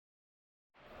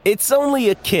It's only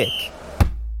a kick,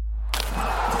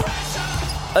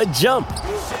 a jump,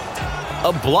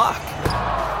 a block.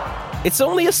 It's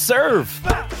only a serve.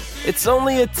 It's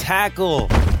only a tackle,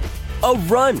 a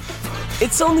run.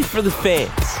 It's only for the fans.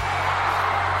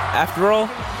 After all,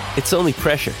 it's only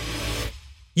pressure.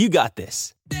 You got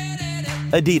this.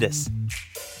 Adidas.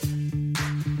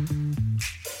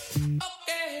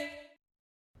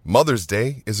 Mother's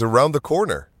Day is around the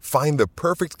corner. Find the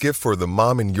perfect gift for the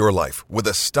mom in your life with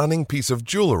a stunning piece of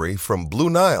jewelry from Blue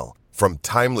Nile. From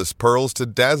timeless pearls to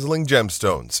dazzling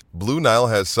gemstones, Blue Nile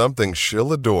has something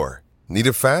she'll adore. Need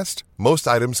it fast? Most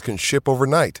items can ship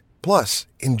overnight. Plus,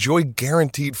 enjoy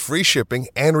guaranteed free shipping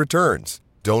and returns.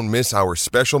 Don't miss our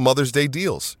special Mother's Day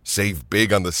deals. Save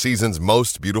big on the season's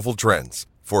most beautiful trends.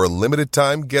 For a limited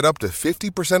time, get up to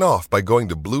 50% off by going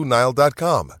to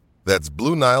BlueNile.com. That's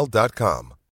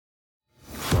BlueNile.com.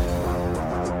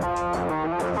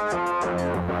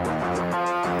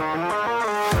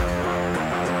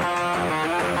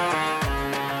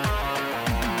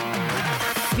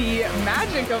 The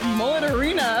magic of Mullet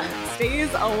Arena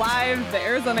stays alive. The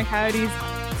Arizona Coyotes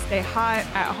stay hot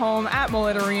at home at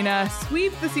Mullet Arena,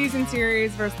 sweep the season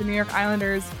series versus the New York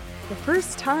Islanders the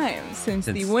first time since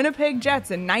the Winnipeg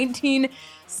Jets in 1979-80.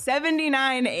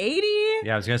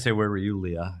 Yeah, I was going to say, where were you,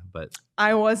 Leah? But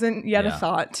I wasn't yet a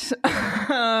thought.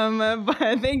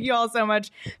 But thank you all so much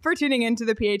for tuning into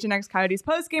the PHNX Coyotes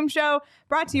postgame show,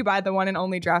 brought to you by the one and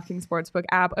only DraftKings Sportsbook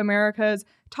app, America's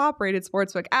top-rated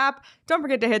sportsbook app. Don't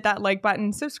forget to hit that like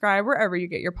button, subscribe wherever you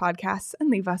get your podcasts, and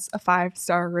leave us a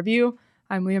 5-star review.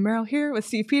 I'm Leah Merrill here with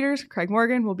Steve Peters. Craig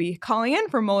Morgan will be calling in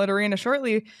for Mullet Arena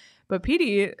shortly. But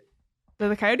Petey,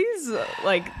 the Coyotes,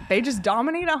 they just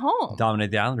dominate at home.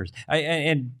 Dominate the Islanders.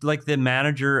 And like the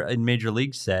manager in Major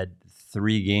League said,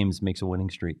 3 games makes a winning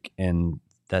streak. And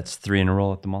that's 3 in a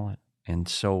row at the Mullet. And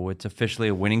so it's officially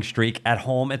a winning streak at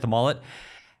home at the Mullet.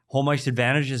 Home ice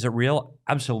advantage, is it real?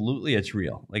 Absolutely, it's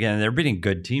real. Again, they're beating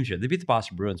good teams here. They beat the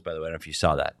Boston Bruins, by the way. I don't know if you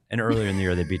saw that. And earlier in the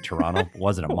year, they beat Toronto. It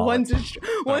wasn't a Mullet.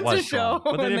 Once a show.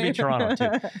 But they did beat Toronto, too.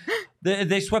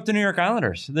 They swept the New York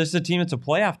Islanders. This is a team that's a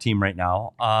playoff team right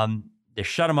now. They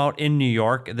shut them out in New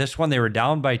York. This one, they were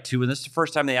down by 2, and this is the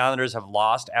first time the Islanders have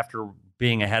lost after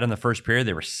being ahead in the first period.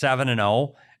 They were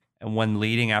 7-0 and when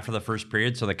leading after the first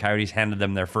period, so the Coyotes handed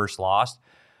them their first loss.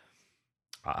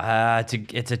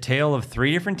 It's a tale of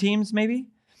 3 different teams, maybe.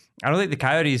 I don't think the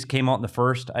Coyotes came out in the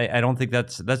first. I don't think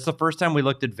that's the first time we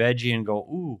looked at Veggie and go,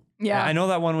 ooh. Yeah. I know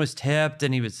that one was tipped,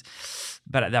 and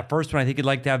but that first one I think he'd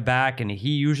like to have back, and he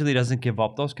usually doesn't give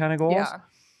up those kind of goals. Yeah.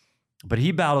 But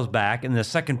he battles back. In the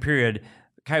second period,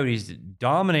 the Coyotes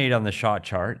dominate on the shot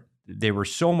chart. They were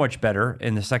so much better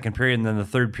in the second period, and then the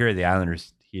third period, the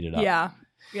Islanders heated up. Yeah.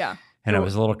 And I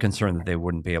was a little concerned that they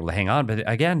wouldn't be able to hang on. But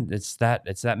again, it's that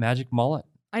magic mullet.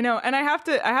 I know, and I have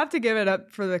to give it up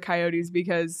for the Coyotes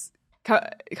because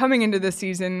coming into this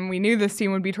season, we knew this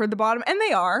team would be toward the bottom, and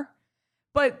they are.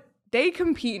 But they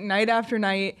compete night after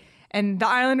night, and the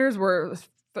Islanders were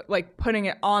putting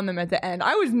it on them at the end.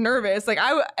 I was nervous,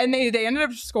 and they ended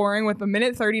up scoring with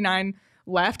 1:39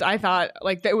 left. I thought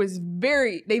they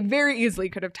very easily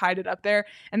could have tied it up there,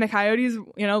 and the Coyotes,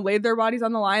 laid their bodies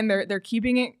on the line. They're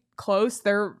keeping it close.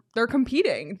 They're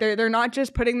competing. They're not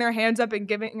just putting their hands up and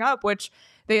giving up, which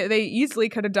they easily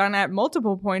could have done at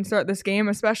multiple points throughout this game,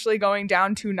 especially going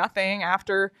down 2-0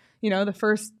 after the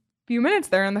first few minutes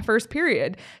there in the first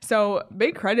period. So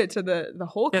big credit to the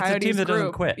whole Coyotes it's a team that group.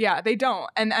 doesn't quit. Yeah, they don't.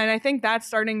 And I think that's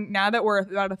starting now that we're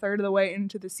about a third of the way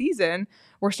into the season.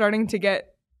 We're starting to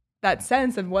get that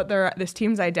sense of what this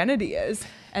team's identity is,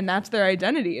 and that's their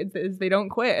identity is they don't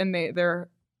quit and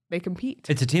they compete.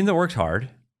 It's a team that works hard,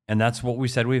 and that's what we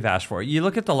said we've asked for. You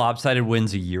look at the lopsided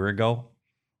wins a year ago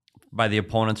by the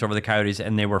opponents over the Coyotes,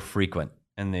 and they were frequent.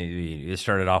 And they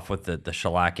started off with the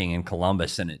shellacking in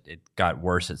Columbus, and it got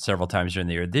worse at several times during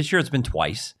the year. This year it's been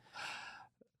twice.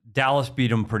 Dallas beat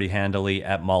them pretty handily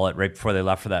at Mullet right before they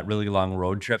left for that really long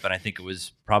road trip, and I think it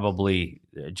was probably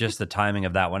just the timing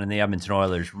of that one. And the Edmonton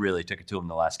Oilers really took it to them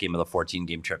the last game of the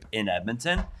 14-game trip in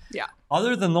Edmonton. Yeah.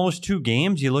 Other than those 2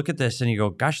 games, you look at this and you go,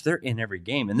 gosh, they're in every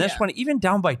game. And this one, even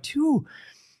down by 2,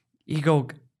 you go,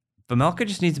 Vejmelka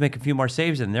just needs to make a few more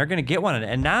saves, and they're going to get one.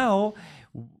 And now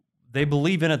they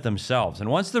believe in it themselves. And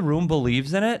once the room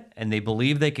believes in it and they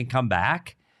believe they can come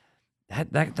back,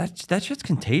 that's just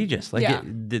contagious.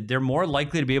 They're more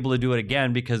likely to be able to do it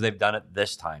again because they've done it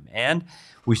this time. And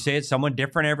we say it's somewhat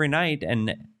different every night.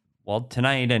 And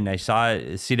tonight, and I saw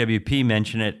CWP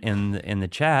mention it in the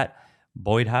chat,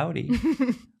 Boyd Howdy.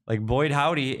 Boyd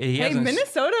Howdy,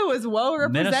 Minnesota was well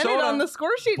represented Minnesota. on the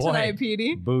score sheet Boy, tonight,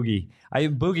 Petey. Boogie,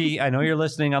 I know you're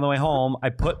listening on the way home. I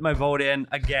put my vote in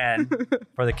again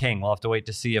for the King. We'll have to wait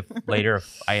to see if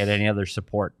I had any other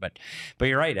support. But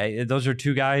you're right. Those are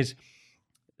two guys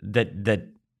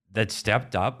that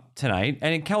stepped up tonight.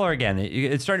 And in Keller, again,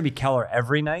 it's starting to be Keller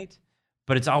every night,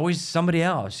 but it's always somebody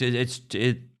else. It's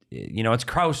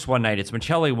Krause one night, it's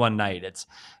Michelli one night, it's,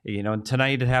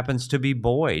 tonight it happens to be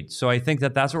Boyd. So I think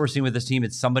that's what we're seeing with this team.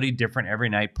 It's somebody different every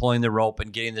night, pulling the rope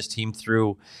and getting this team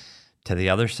through to the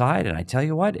other side. And I tell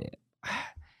you what,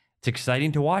 it's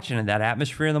exciting to watch. And that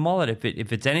atmosphere in the Mullet,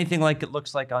 if it's anything like it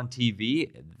looks like on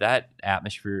TV, that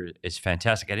atmosphere is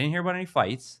fantastic. I didn't hear about any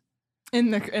fights.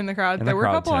 In the crowd. There were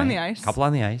a couple on the ice. Couple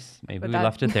on the ice. Maybe we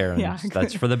left it there. Yeah.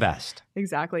 That's for the best.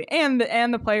 Exactly. And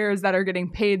the players that are getting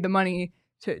paid the money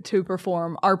to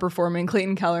perform are performing.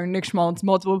 Clayton Keller, Nick Schmaltz,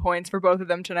 multiple points for both of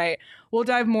them tonight. We'll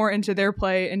dive more into their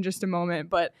play in just a moment,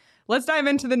 but let's dive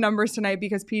into the numbers tonight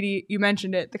because, Petey, you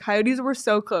mentioned it. The Coyotes were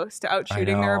so close to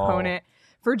outshooting their opponent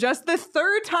for just the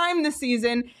third time this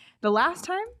season. The last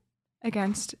time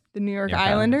against the New York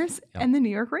Islanders and the New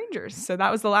York Rangers. So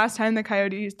that was the last time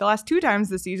the last two times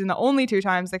this season, the only two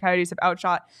times the Coyotes have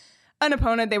outshot an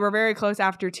opponent. They were very close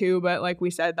after two, but like we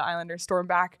said, the Islanders stormed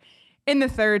back in the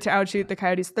third to outshoot the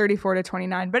Coyotes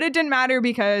 34-29. But it didn't matter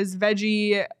because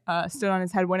Veggie stood on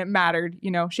his head when it mattered.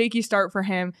 Shaky start for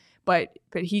him, but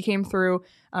he came through.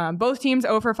 Both teams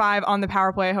 0 for 5 on the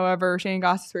power play. However, Shane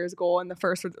Gostisbehere's goal in the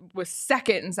first was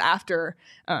seconds after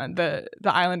the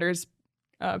Islanders'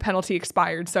 penalty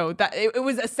expired. So that it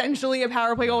was essentially a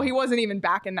power play goal. He wasn't even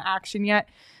back in the action yet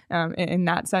in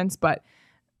that sense. But,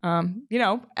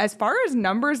 as far as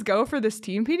numbers go for this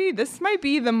team, PD, this might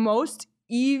be the most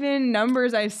even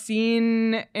numbers I've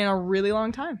seen in a really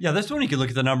long time. Yeah, this one you can look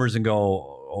at the numbers and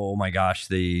go, oh my gosh,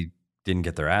 they didn't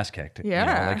get their ass kicked.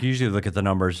 Yeah. You usually look at the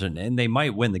numbers and they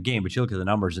might win the game, but you look at the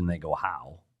numbers and they go,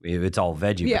 how? It's all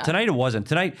Veggie. Yeah. But tonight it wasn't.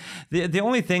 Tonight, the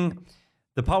only thing,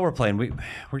 the power play, and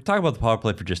we're talking about the power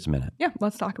play for just a minute. Yeah,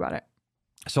 let's talk about it.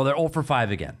 So they're 0 for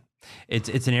 5 again.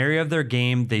 It's an area of their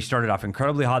game. They started off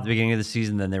incredibly hot at the beginning of the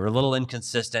season. Then they were a little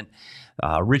inconsistent.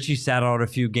 Richie sat out a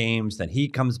few games. Then he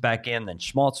comes back in. Then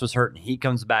Schmaltz was hurt and he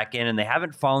comes back in. And they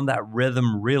haven't found that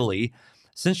rhythm really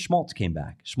since Schmaltz came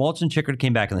back. Schmaltz and Chickard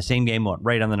came back in the same game, went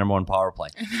right on the number one power play.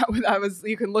 That was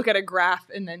you can look at a graph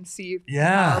and then see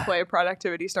power play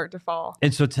productivity start to fall.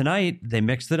 And so tonight they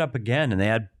mixed it up again and they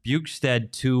had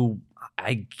Bukestad to,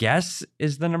 I guess,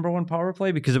 is the number one power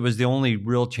play because it was the only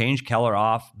real change. Keller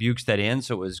off, Bukestad in.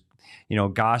 So it was,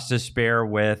 Gostisbehere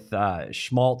with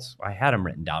Schmaltz. I had him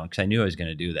written down because I knew I was going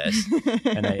to do this.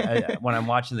 And I when I'm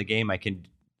watching the game, I can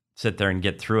sit there and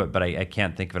get through it, but I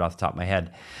can't think of it off the top of my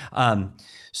head. The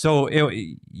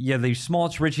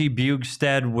Schmaltz, Richie,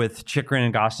 Bukestad with Chychrun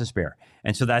and Gostisbehere.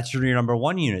 And so that's your number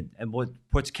one unit. And what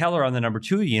puts Keller on the number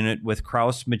two unit with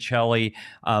Krause, Michelli,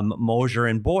 Mosier,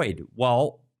 and Boyd.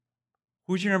 Well,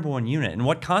 who's your number one unit? And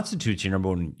what constitutes your number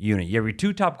one unit? You have your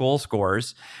two top goal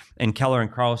scorers and Keller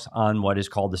and Krause on what is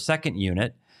called the second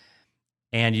unit.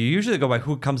 And you usually go by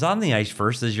who comes on the ice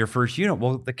first as your first unit.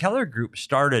 Well, the Keller group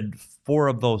started 4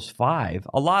 of those 5.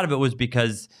 A lot of it was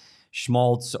because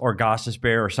Schmaltz or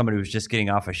Gostisbehere or somebody was just getting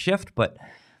off a shift, but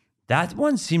that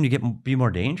one seemed to be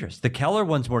more dangerous. The Keller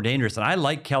one's more dangerous, and I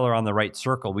like Keller on the right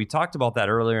circle. We talked about that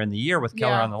earlier in the year with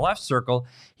Keller on the left circle.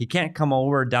 He can't come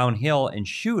over downhill and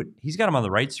shoot. He's got him on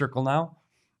the right circle now.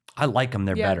 I like him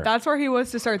there better. That's where he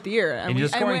was to start the year.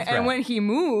 And when he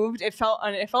moved, it felt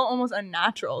almost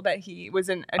unnatural that he was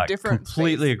in a different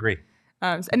completely space. Agree.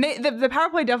 And the power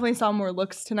play definitely saw more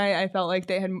looks tonight. I felt like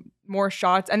they had more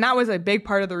shots, and that was a big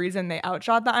part of the reason they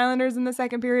outshot the Islanders in the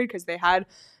second period because they had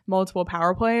multiple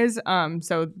power plays.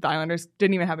 So the Islanders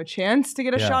didn't even have a chance to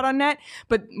get a shot on net.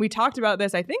 But we talked about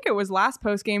this. I think it was last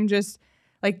post game. Just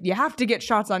like you have to get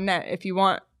shots on net if you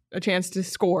want a chance to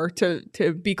score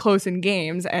to be close in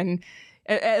games. And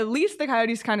at least the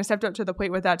Coyotes kind of stepped up to the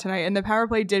plate with that tonight. And the power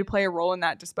play did play a role in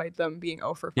that despite them being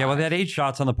 0 for 5. Yeah, well, they had 8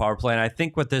 shots on the power play. And I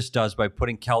think what this does by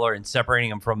putting Keller and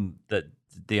separating him from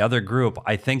the other group,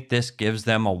 I think this gives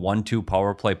them a 1-2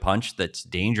 power play punch that's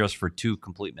dangerous for 2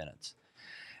 complete minutes.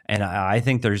 And I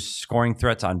think there's scoring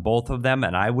threats on both of them.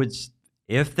 And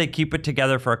if they keep it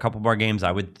together for a couple more games,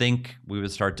 I would think we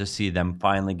would start to see them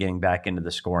finally getting back into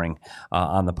the scoring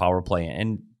on the power play.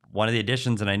 And one of the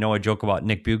additions, and I know I joke about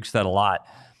Nick Bukestad a lot,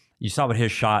 you saw what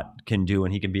his shot can do,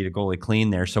 and he can beat a goalie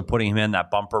clean there. So putting him in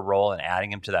that bumper role and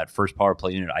adding him to that first power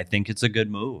play unit, I think it's a good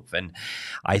move. And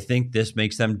I think this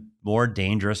makes them more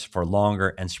dangerous for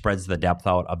longer and spreads the depth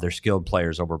out of their skilled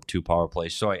players over 2 power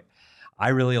plays. So I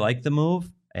really like the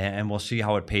move, and we'll see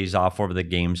how it pays off over the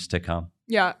games to come.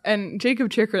 Yeah, and Jacob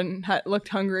Chikrin looked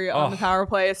hungry on the power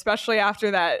play, especially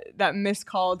after that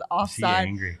miscalled offside. Is he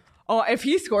angry? Oh, if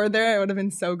he scored there, it would have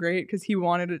been so great because he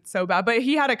wanted it so bad. But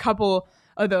he had a couple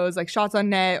of those, like shots on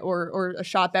net or a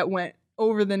shot that went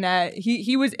over the net.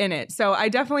 He was in it. So I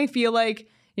definitely feel like,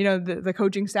 you know, the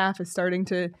coaching staff is starting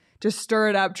to just stir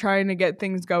it up, trying to get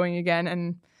things going again.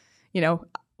 And, you know,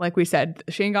 like we said,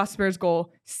 Shane Gostisbehere's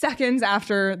goal, seconds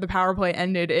after the power play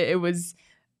ended, it was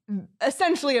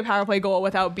essentially a power play goal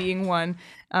without being one.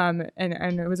 And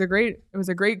it was a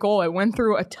great goal. It went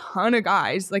through a ton of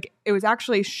guys. Like, it was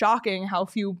actually shocking how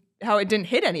it didn't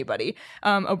hit anybody.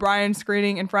 O'Brien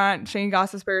screening in front, Shane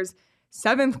Gostisbehere's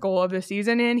 7th goal of the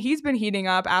season, and he's been heating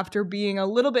up after being a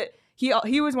little bit.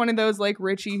 He was one of those like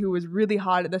Richie who was really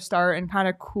hot at the start and kind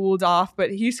of cooled off,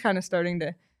 but he's kind of starting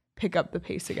to pick up the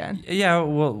pace again. Yeah,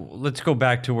 well, let's go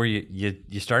back to where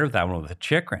you started with that one with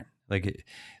Chikrin. Like,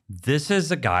 this is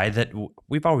a guy that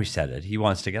we've always said it. He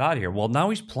wants to get out of here. Well, now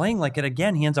he's playing like it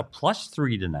again. He ends up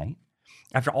 +3 tonight.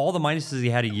 After all the minuses he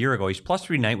had a year ago, he's +3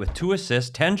 tonight with 2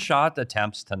 assists, 10 shot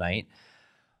attempts tonight.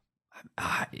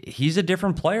 He's a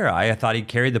different player. I thought he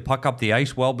carried the puck up the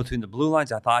ice well between the blue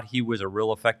lines. I thought he was a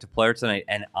real effective player tonight.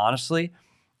 And honestly,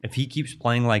 if he keeps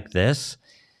playing like this,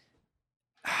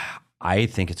 I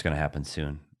think it's going to happen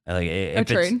soon. Like, a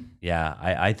trade? Yeah,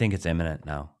 I think it's imminent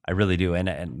now. I really do.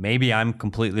 And maybe I'm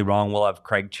completely wrong. We'll have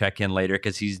Craig check in later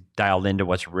because he's dialed into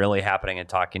what's really happening and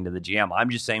talking to the GM. I'm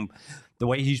just saying the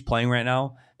way he's playing right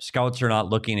now, scouts are not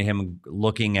looking at him,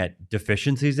 looking at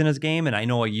deficiencies in his game. And I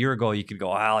know a year ago you could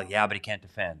go, oh, yeah, but he can't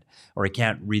defend, or he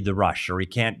can't read the rush, or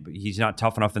he's not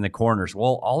tough enough in the corners.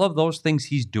 Well, all of those things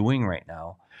he's doing right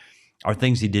now are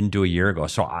things he didn't do a year ago.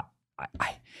 So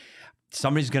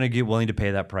somebody's going to get willing to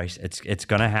pay that price. It's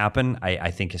going to happen.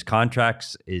 I think his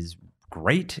contracts is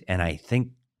great, and I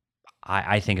think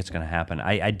it's going to happen.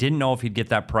 I didn't know if he'd get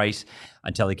that price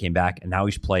until he came back, and now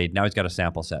he's played. Now he's got a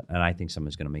sample set, and I think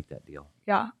someone's going to make that deal.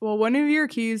 Yeah. Well, one of your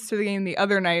keys to the game the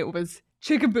other night was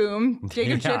Chickaboom,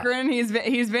 Jacob Chikrin.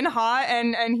 He's been hot,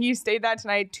 and he stayed that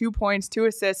tonight. 2 points, 2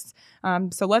 assists.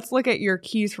 So let's look at your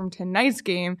keys from tonight's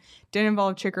game. Didn't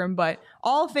involve Chikrin, but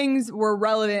all things were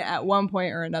relevant at one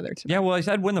point or another tonight. Yeah, well, I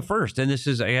said win the first, and this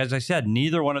is, as I said,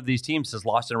 neither one of these teams has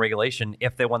lost in regulation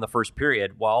if they won the first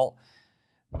period. Well,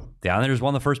 the Islanders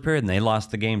won the first period, and they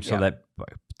lost the game, so that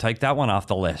take that one off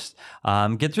the list.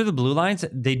 Get through the blue lines.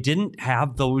 They didn't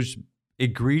have those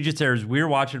egregious errors. We were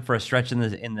watching for a stretch in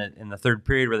the third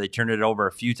period where they turned it over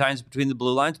a few times between the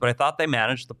blue lines, but I thought they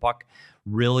managed the puck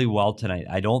really well tonight.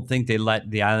 I don't think they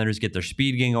let the Islanders get their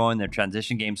speed game going, their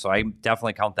transition game, so I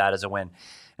definitely count that as a win.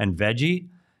 And Veggie,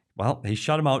 well, he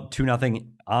shut him out 2-0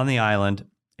 on the island,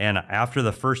 and after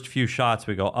the first few shots,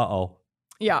 we go, uh-oh.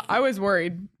 Yeah, I was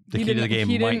worried. The key to the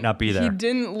game might not be there. He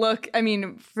didn't look. I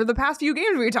mean, for the past few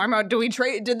games we were talking about,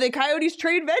 did the Coyotes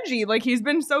trade Veggie? Like, he's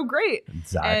been so great.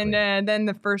 Exactly. And then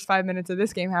the first 5 minutes of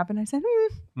this game happened. I said,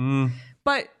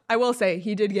 But I will say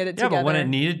he did get it together. Yeah, but when it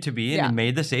needed to be, and he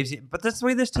made the saves. But that's the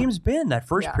way this team's been. That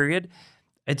first period,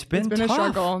 it's been tough. A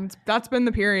struggle. That's been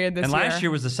the period this year. And last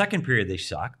year was the second period they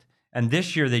sucked. And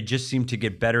this year, they just seem to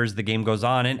get better as the game goes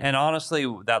on. And honestly,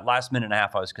 that last minute and a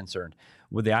half, I was concerned.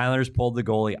 When the Islanders pulled the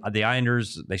goalie, the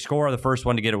Islanders, they score the first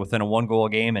one to get it within a 1-goal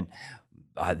game, and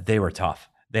they were tough.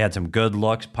 They had some good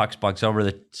looks, pucks over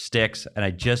the sticks, and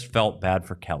I just felt bad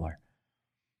for Keller.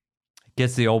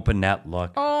 Gets the open net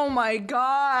look. Oh, my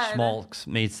God. Schmaltz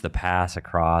makes the pass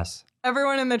across.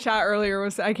 Everyone in the chat earlier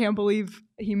was, I can't believe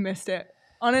he missed it.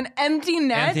 On an empty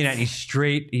net? Empty net. He's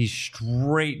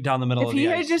straight down the middle of the ice.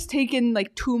 If he had just taken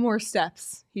like 2 more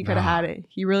steps, he could have had it.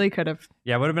 He really could have.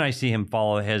 Yeah, it would have been nice to see him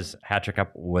follow his hat trick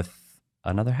up with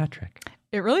another hat trick.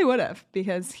 It really would have,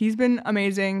 because he's been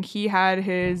amazing. He had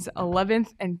his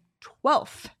 11th and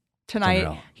 12th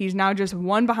tonight. He's now just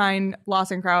 1 behind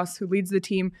Lawson Crouse, who leads the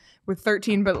team with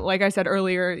 13. But like I said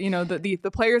earlier, you know, the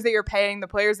players that you're paying, the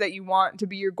players that you want to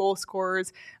be your goal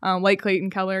scorers, like Clayton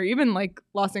Keller, even like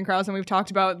Lawson Crouse, and we've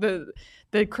talked about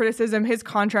the criticism his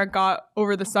contract got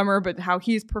over the summer, but how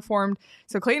he's performed.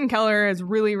 So Clayton Keller has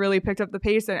really, really picked up the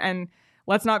pace, and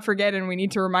let's not forget, and we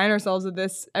need to remind ourselves of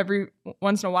this every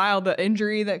once in a while, the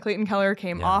injury that Clayton Keller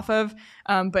came off of.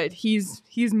 But he's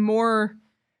more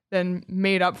than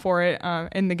made up for it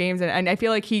in the games. And I feel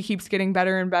like he keeps getting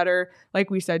better and better. Like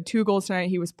we said, 2 goals tonight.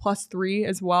 He was +3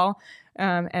 as well.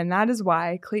 And that is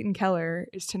why Clayton Keller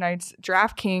is tonight's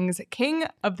DraftKings King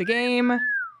of the Game.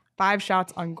 5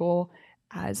 shots on goal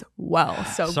as well.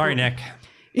 So sorry, Nick.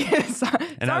 Yes.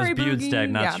 And that was Bjugstad,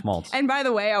 not Schmaltz. And by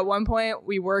the way, at one point,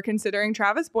 we were considering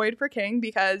Travis Boyd for King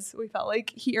because we felt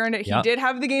like he earned it. Yep. He did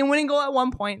have the game-winning goal at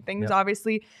one point. Things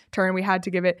obviously turned. We had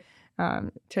to give it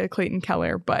to Clayton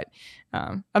Keller. But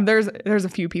there's a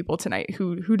few people tonight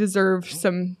who deserve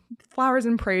some flowers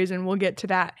and praise, and we'll get to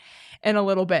that in a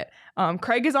little bit.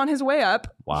 Craig is on his way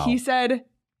up. Wow. He said,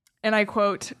 and I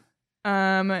quote,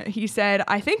 he said,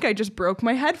 "I think I just broke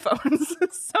my headphones."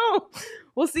 So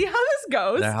we'll see how this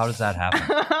goes. How does that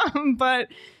happen? But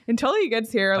until he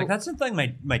gets here, Like, that's something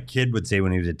my kid would say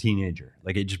when he was a teenager.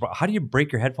 Like, how do you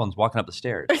break your headphones walking up the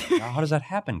stairs? How does that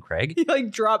happen, Craig? he like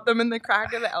dropped them in the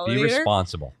crack of the elevator. Be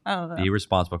responsible. I don't know. Be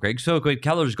responsible, Craig. So,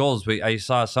 Keller's goals. I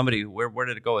saw somebody. Where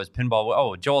did it go? As pinball.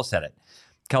 Oh, Joel said it.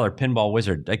 Keller, pinball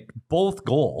wizard. Like, both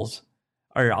goals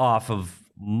are off of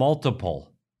multiple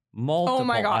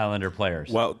Islander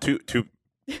players. Well, to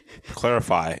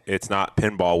clarify, it's not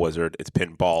pinball wizard, it's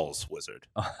pinballs wizard.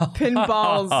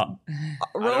 Pinballs. I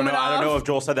don't know if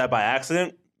Joel said that by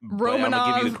accident, but I'm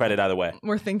gonna give you the credit either way.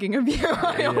 We're thinking of you.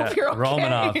 I hope you're okay.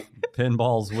 Romanov,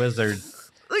 pinballs wizard.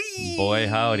 Boy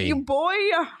howdy. Boy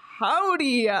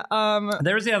howdy.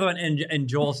 There's the other one, and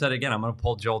Joel said again. I'm going to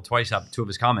pull Joel twice up, two of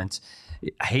his comments.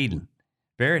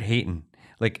 Barrett Hayton.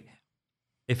 Like,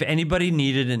 if anybody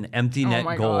needed an empty net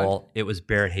goal, God. It was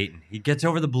Barrett Hayton. He gets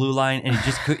over the blue line, and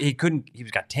he couldn't. He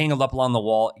got tangled up along the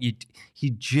wall.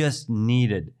 He just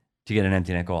needed to get an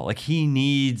empty net goal. Like, he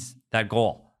needs that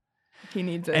goal. He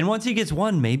needs it. And once he gets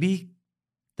one, maybe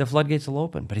the floodgates will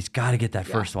open. But he's got to get that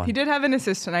first one. He did have an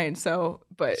assist tonight,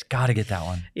 but he's got to get that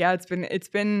one. Yeah, it's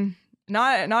been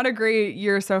not a great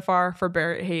year so far for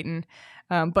Barrett Hayton,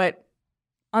 but.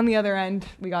 On the other end,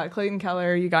 we got Clayton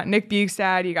Keller, you got Nick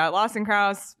Bjugstad, you got Lawson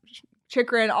Krause,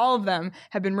 Chychrun. All of them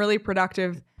have been really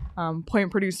productive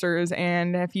point producers.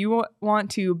 And if you want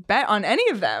to bet on any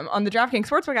of them on the DraftKings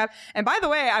Sportsbook app, and by the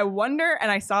way, I wonder, and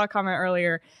I saw a comment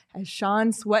earlier, is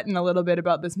Sean sweating a little bit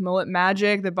about this Mullet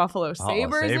Magic, the Buffalo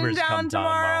Sabres in town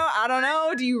tomorrow? I don't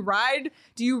know. Do you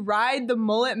ride the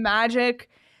Mullet Magic?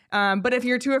 But if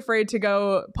you're too afraid to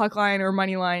go puck line or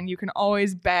money line, you can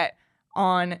always bet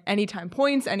on anytime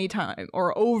points, anytime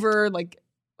or over, like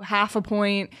half a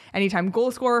point, anytime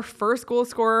goal scorer, first goal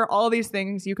scorer, all these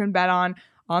things you can bet on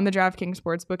the DraftKings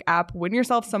Sportsbook app. Win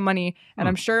yourself some money. And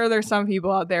I'm sure there's some people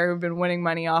out there who've been winning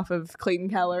money off of Clayton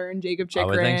Keller and Jacob Chychrun.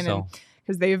 I would think so.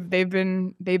 Because they've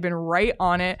been right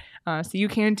on it. So you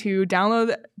can too.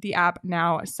 Download the app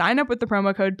now. Sign up with the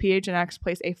promo code PHNX.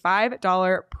 Place a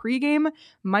 $5 pregame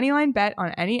moneyline bet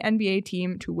on any NBA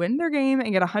team to win their game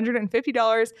and get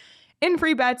 $150 in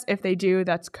free bets if they do.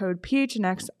 That's code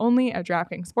PHNX only at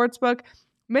DraftKings Sportsbook.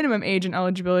 Minimum age and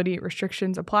eligibility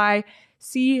restrictions apply.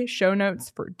 See show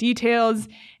notes for details.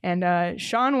 And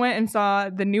Sean went and saw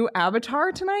the new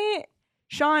Avatar tonight.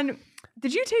 Sean,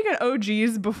 did you take an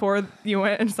OGs before you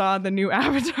went and saw the new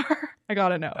Avatar? I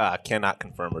gotta know. Cannot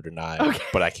confirm or deny,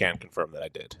 but I can confirm that I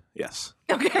did. Yes.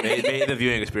 Okay. Made the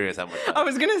viewing experience that much fun. I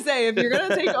was gonna say, if you're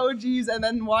gonna take OGs and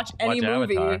then watch any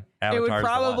movie, it would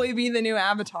probably be the new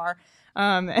Avatar.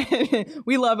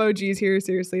 We love OGs here.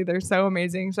 Seriously, they're so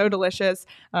amazing, so delicious.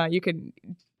 You can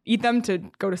eat them to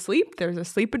go to sleep. There's a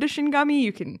sleep edition gummy.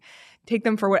 You can take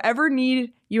them for whatever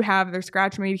need you have. They're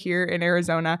scratch made here in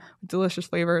Arizona with delicious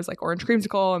flavors like orange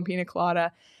creamsicle and pina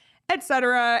colada,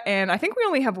 etc. And I think we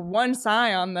only have one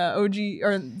sigh on the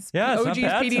OG's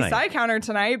PD sigh counter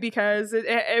tonight because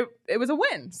it was a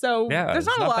win. So there's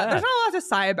not a lot. There's not a lot to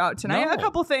sigh about tonight. No. A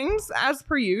couple things as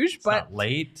per usual, but not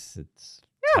late.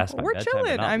 We're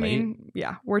chilling. I mean,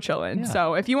 we're chilling. Yeah.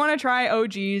 So if you want to try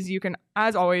OGs, you can,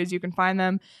 as always, you can find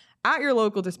them at your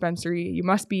local dispensary. You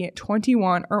must be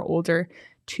 21 or older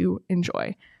to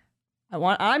enjoy.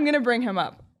 I'm going to bring him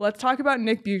up. Let's talk about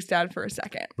Nick Bjugstad for a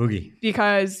second. Boogie.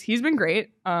 Because he's been great,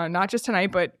 not just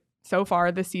tonight, but so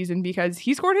far this season, because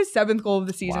he scored his 7th goal of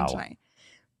the season tonight.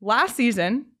 Last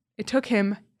season, it took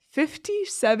him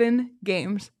 57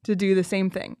 games to do the same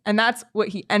thing. And that's what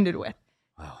he ended with.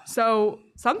 Wow. So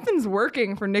something's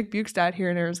working for Nick Bjugstad here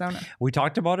in Arizona. We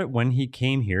talked about it when he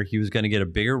came here. He was going to get a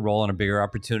bigger role and a bigger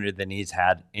opportunity than he's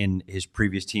had in his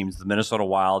previous teams. The Minnesota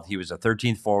Wild, he was a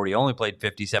 13th forward. He only played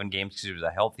 57 games because he was a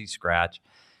healthy scratch.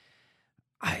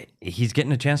 He's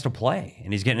getting a chance to play,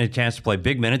 and he's getting a chance to play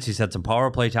big minutes. He's had some power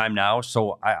play time now,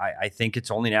 so I think it's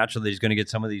only natural that he's going to get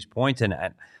some of these points. And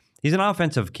he's an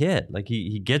offensive kid. Like,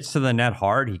 he gets to the net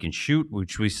hard. He can shoot,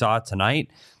 which we saw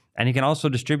tonight. And he can also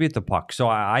distribute the puck. So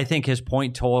I think his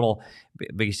point total,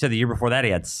 but he said the year before that he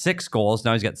had 6 goals.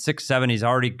 Now he's got 6-7. He's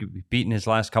already beaten his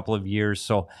last couple of years.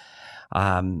 So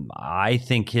I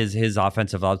think his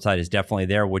offensive outside is definitely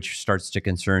there, which starts to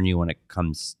concern you when it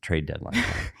comes trade deadline.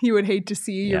 You would hate to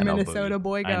see your Minnesota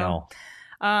boy go. I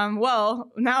know.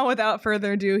 Well, now without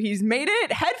further ado, he's made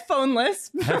it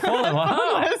headphoneless.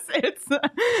 Wow.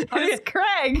 It's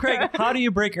Craig. Craig, how do you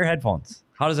break your headphones?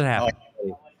 How does it happen?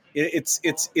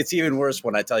 It's even worse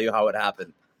when I tell you how it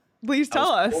happened. Please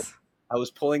tell us. I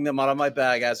was pulling them out of my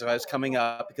bag as I was coming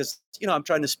up because, I'm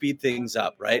trying to speed things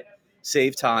up, right?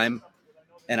 Save time.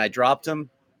 And I dropped them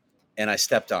and I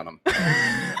stepped on them.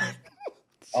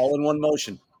 All in one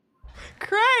motion.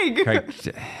 Craig,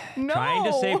 no. Trying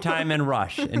to save time and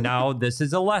rush. And now this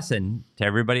is a lesson to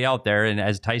everybody out there. And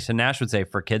as Tyson Nash would say,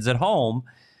 for kids at home,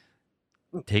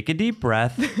 take a deep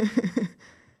breath.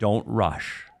 Don't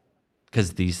rush,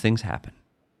 because these things happen.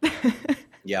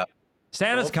 Yeah.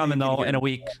 Santa's coming, though, in a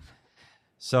week.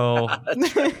 So I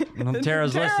hope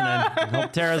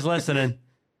Tara's listening.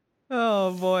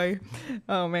 Oh, boy.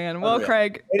 Oh, man. Well,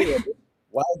 Craig. Anyway,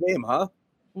 wild game, huh?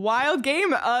 Wild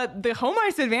game. The home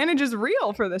ice advantage is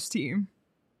real for this team.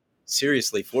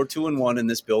 Seriously, 4-2-1 in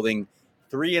this building.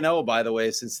 3-0, by the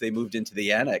way, since they moved into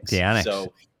the annex.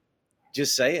 So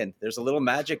just saying, there's a little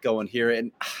magic going here.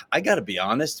 And I got to be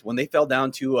honest, when they fell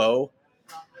down 2-0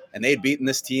 and they had beaten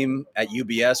this team at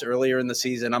UBS earlier in the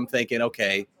season, I'm thinking,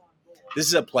 okay, this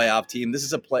is a playoff team. This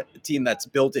is a team that's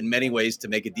built in many ways to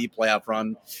make a deep playoff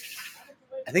run.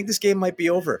 I think this game might be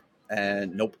over.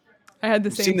 And nope. I had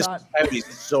the same thought. We've seen this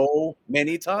Coyotes so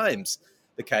many times.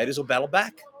 The Coyotes will battle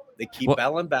back. They keep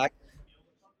battling back.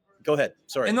 Go ahead.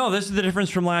 Sorry. And no, this is the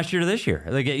difference from last year to this year.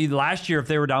 Like last year, if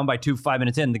they were down by 5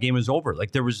 minutes in, the game was over.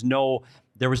 Like there was no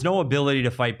ability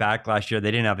to fight back last year. They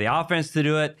didn't have the offense to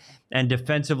do it. And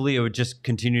defensively, it would just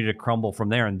continue to crumble from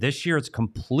there. And this year, it's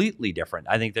completely different.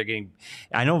 I think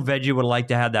I know Veggie would like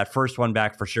to have that first one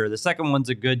back for sure. The second one's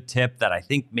a good tip that I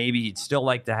think maybe he'd still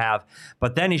like to have.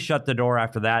 But then he shut the door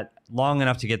after that long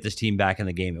enough to get this team back in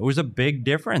the game. It was a big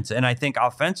difference. And I think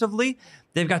offensively,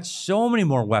 they've got so many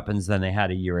more weapons than they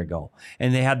had a year ago.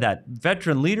 And they had that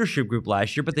veteran leadership group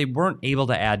last year, but they weren't able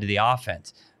to add to the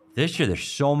offense. This year, there's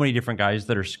so many different guys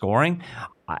that are scoring.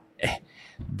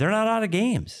 They're not out of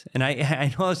games. And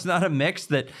I know it's not a mix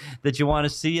that you want to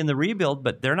see in the rebuild,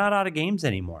 but they're not out of games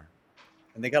anymore.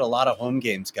 And they got a lot of home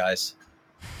games, guys.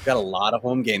 Got a lot of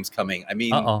home games coming. I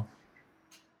mean,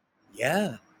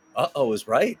 yeah. Is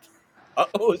right.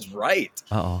 Is right.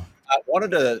 I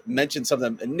wanted to mention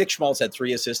something. Nick Schmaltz had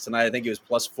 3 assists tonight. I think he was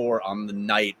 +4 on the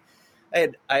night. I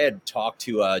had talked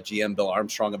to GM Bill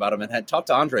Armstrong about him and had talked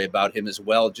to Andre about him as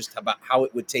well, just about how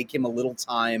it would take him a little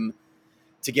time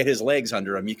to get his legs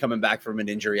under him. You coming back from an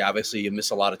injury, obviously you miss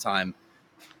a lot of time.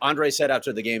 Andre said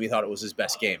after the game he thought it was his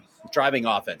best game, driving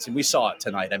offense, and we saw it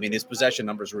tonight. I mean, his possession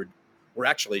numbers were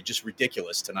actually just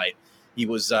ridiculous tonight. He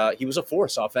was a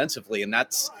force offensively, and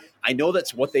I know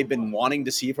that's what they've been wanting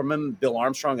to see from him. Bill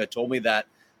Armstrong had told me that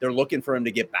they're looking for him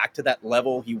to get back to that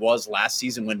level he was last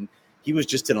season when he was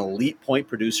just an elite point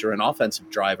producer and offensive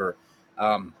driver.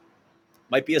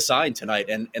 Might be a sign tonight.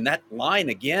 And that line,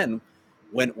 again,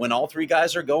 when all 3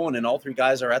 guys are going and all 3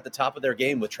 guys are at the top of their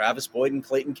game with Travis Boyd and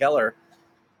Clayton Keller,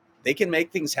 they can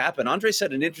make things happen. Andre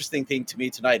said an interesting thing to me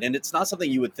tonight, and it's not something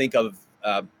you would think of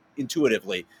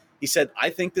intuitively. He said, I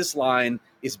think this line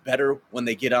is better when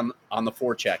they get on the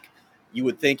forecheck. You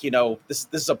would think, this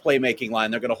is a playmaking line.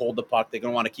 They're going to hold the puck. They're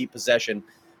going to want to keep possession.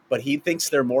 But he thinks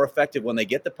they're more effective when they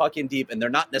get the puck in deep, and they're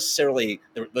not necessarily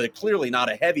 – they're clearly not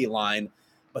a heavy line,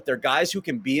 but they're guys who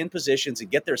can be in positions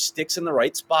and get their sticks in the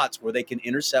right spots where they can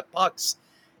intercept pucks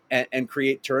and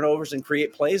create turnovers and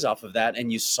create plays off of that,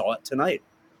 and you saw it tonight.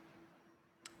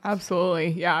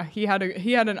 Absolutely. Yeah, he had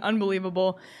an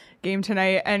unbelievable game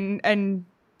tonight. And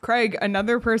Craig,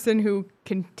 another person who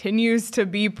continues to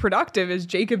be productive is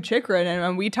Jakob Chychrun,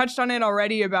 and we touched on it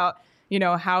already about –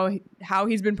 how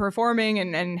he's been performing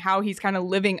and how he's kind of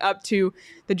living up to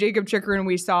the Jakob Chychrun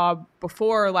we saw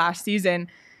before last season.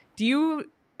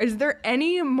 Is there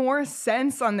any more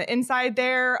sense on the inside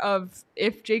there of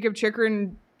if Jakob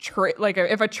Chychrun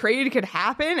if a trade could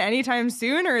happen anytime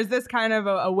soon, or is this kind of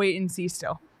a wait and see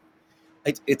still?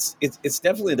 It's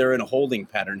definitely they're in a holding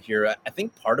pattern here. I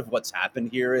think part of what's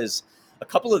happened here is a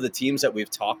couple of the teams that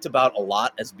we've talked about a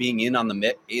lot as being in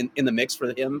the mix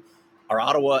for him are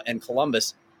Ottawa and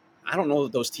Columbus. I don't know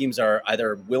if those teams are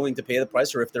either willing to pay the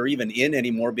price or if they're even in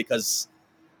anymore because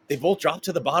they both dropped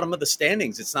to the bottom of the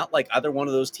standings. It's not like either one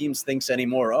of those teams thinks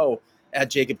anymore, at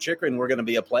Jakob Chychrun, we're going to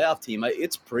be a playoff team.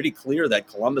 It's pretty clear that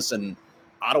Columbus and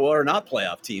Ottawa are not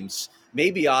playoff teams.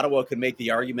 Maybe Ottawa could make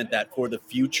the argument that for the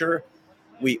future,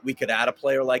 we could add a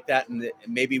player like that and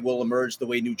maybe we'll emerge the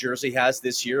way New Jersey has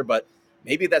this year, but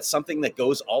maybe that's something that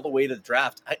goes all the way to the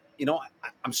draft.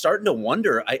 I'm starting to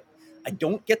wonder. I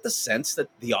don't get the sense that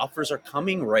the offers are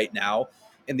coming right now.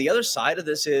 And the other side of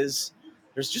this is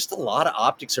there's just a lot of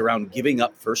optics around giving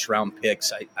up first-round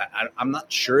picks. I'm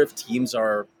not sure if teams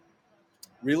are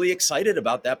really excited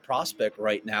about that prospect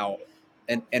right now.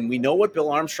 And we know what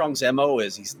Bill Armstrong's MO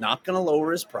is. He's not going to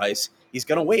lower his price. He's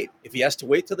going to wait. If he has to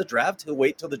wait till the draft, he'll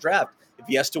wait till the draft. If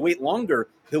he has to wait longer,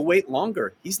 he'll wait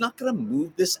longer. He's not going to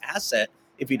move this asset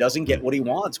if he doesn't get what he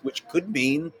wants, which could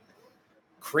mean,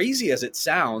 crazy as it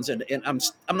sounds, and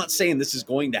I'm not saying this is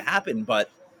going to happen,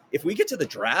 but if we get to the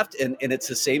draft and it's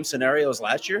the same scenario as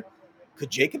last year,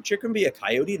 could Jakob Chychrun be a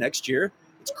Coyote next year?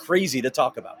 It's crazy to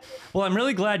talk about. Well, I'm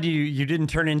really glad you didn't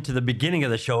turn into the beginning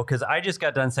of the show, because I just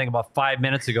got done saying about 5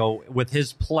 minutes ago with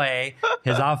his play,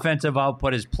 his offensive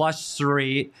output, his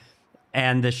 +3,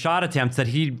 and the shot attempts that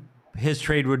his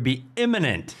trade would be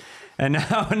imminent. And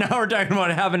now we're talking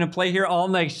about having him play here all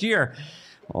next year.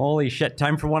 Holy shit!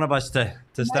 Time for one of us to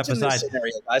step aside. This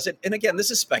scenario, guys. And again, this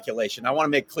is speculation. I want to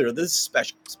make clear this is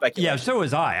speculation. Yeah, so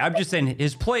is I. I'm just saying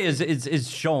his play is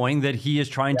showing that he is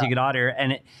trying to get out of here.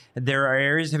 And there are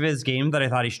areas of his game that I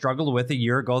thought he struggled with a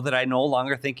year ago that I no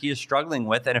longer think he is struggling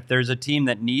with. And if there's a team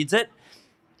that needs it,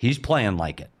 he's playing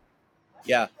like it.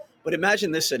 Yeah, but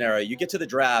imagine this scenario: you get to the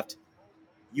draft,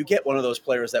 you get one of those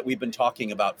players that we've been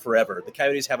talking about forever. The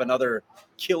Coyotes have another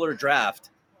killer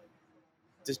draft.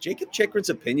 Does Jakob Chychrun's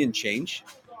opinion change?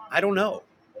 I don't know.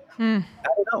 I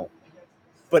don't know.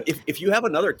 But if you have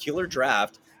another killer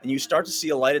draft and you start to see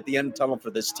a light at the end of the tunnel for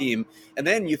this team, and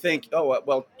then you think, oh,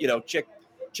 well, Chick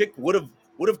would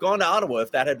have gone to Ottawa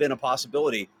if that had been a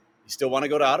possibility. You still want to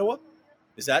go to Ottawa?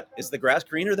 Is the grass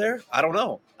greener there? I don't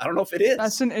know. I don't know if it is.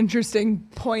 That's an interesting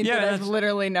point that I've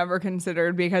literally never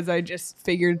considered, because I just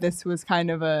figured this was kind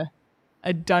of a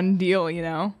done deal,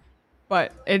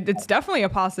 But it's definitely a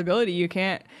possibility. You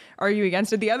can't argue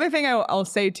against it. The other thing I'll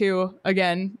say too,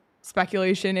 again,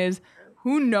 speculation, is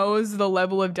who knows the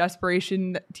level of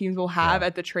desperation that teams will have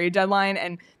at the trade deadline.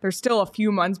 And there's still a few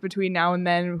months between now and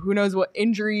then. Who knows what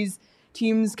injuries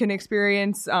teams can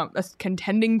experience,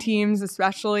 contending teams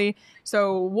especially.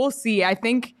 So we'll see. I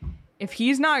think if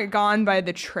he's not gone by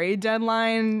the trade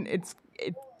deadline,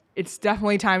 it's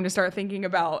definitely time to start thinking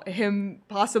about him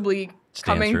possibly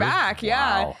coming back.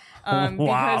 Wow.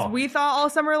 Because we thought all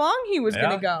summer long he was going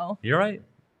to go. You're right.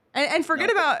 And forget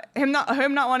about him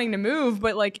not wanting to move,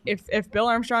 but like if Bill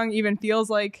Armstrong even feels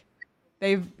like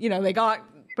they got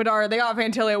Bedard, they got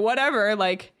Fantilli, whatever,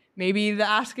 like maybe the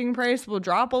asking price will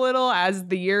drop a little as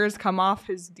the years come off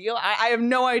his deal. I have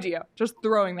no idea. Just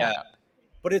throwing that out.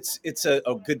 But it's a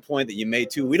good point that you made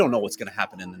too. We don't know what's going to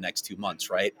happen in the next 2 months,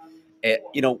 right?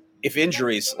 If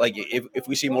injuries, like if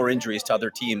we see more injuries to other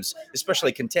teams,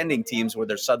 especially contending teams where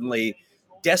they're suddenly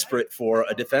desperate for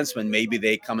a defenseman, maybe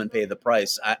they come and pay the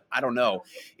price. I don't know.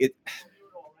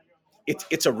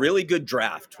 It's a really good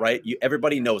draft, right?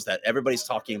 Everybody knows that. Everybody's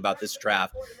talking about this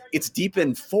draft. It's deep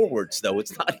in forwards, though.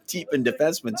 It's not deep in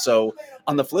defensemen. So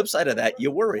on the flip side of that, you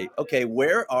worry, okay,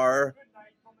 where are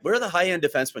the high-end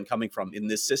defensemen coming from in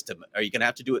this system? Are you going to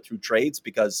have to do it through trades?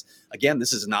 Because, again,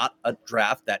 this is not a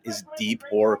draft that is deep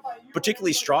or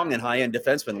particularly strong in high-end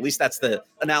defensemen. At least that's the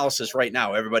analysis right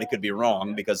now. Everybody could be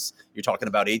wrong because you're talking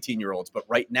about 18-year-olds. But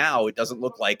right now, it doesn't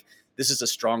look like this is a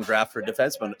strong draft for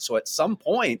defensemen. So at some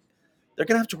point, they're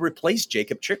going to have to replace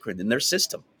Jakob Chychrun in their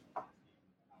system.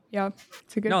 Yeah,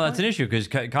 it's a good point. That's an issue because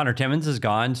Connor Timmins is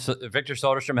gone. So Victor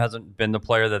Soderstrom hasn't been the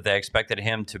player that they expected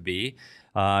him to be.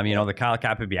 The Kyle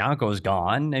Capobianco is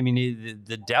gone. I mean,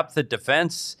 the depth at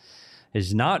defense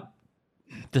is not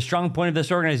the strong point of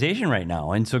this organization right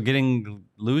now. And so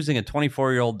losing a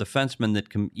 24-year-old defenseman that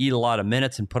can eat a lot of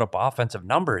minutes and put up offensive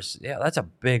numbers, that's a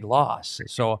big loss.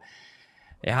 So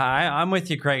I'm with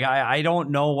you, Craig. I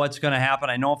don't know what's going to happen.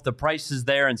 I know if the price is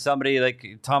there and somebody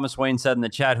like Thomas Wayne said in the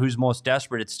chat, who's most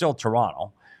desperate, it's still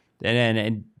Toronto.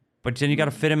 But then you got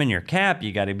to fit them in your cap.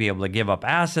 You got to be able to give up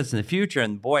assets in the future.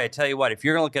 And boy, I tell you what, if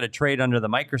you're going to look at a trade under the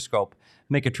microscope,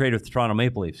 make a trade with the Toronto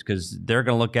Maple Leafs because they're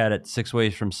going to look at it 6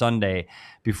 ways from Sunday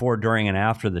before, during, and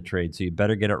after the trade. So you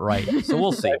better get it right. So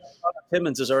we'll see.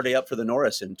 Timmins is already up for the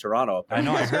Norris in Toronto. I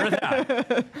know. I heard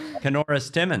that.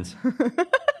 Canoris Timmins.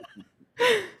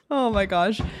 Oh my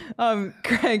gosh.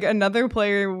 Craig, another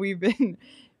player we've been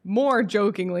more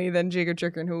jokingly than Jakob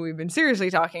Chychrun, who we've been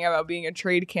seriously talking about being a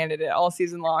trade candidate all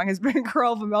season long, has been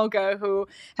Karel Vejmelka, who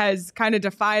has kind of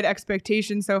defied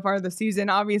expectations so far this season.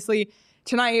 Obviously,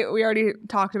 tonight, we already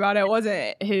talked about it. It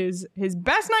wasn't his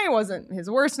best night. It wasn't his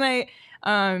worst night.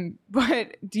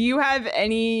 But do you have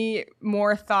any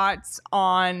more thoughts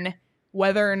on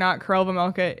whether or not Karel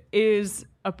Vejmelka is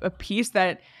a piece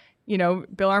that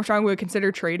Bill Armstrong would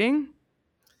consider trading?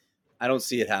 I don't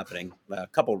see it happening. A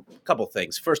couple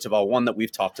things. First of all, one that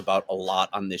we've talked about a lot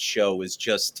on this show is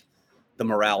just the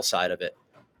morale side of it.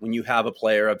 When you have a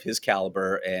player of his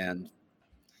caliber and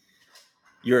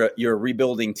you're a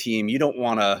rebuilding team. You don't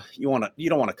want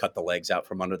to cut the legs out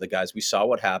from under the guys. We saw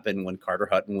what happened when Carter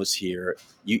Hutton was here.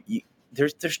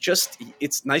 There's just,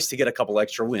 it's nice to get a couple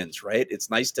extra wins, right? It's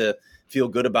nice to feel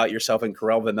good about yourself, and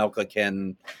Karel Vejmelka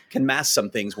can mask some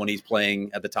things when he's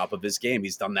playing at the top of his game.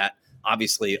 He's done that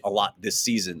obviously a lot this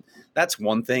season. That's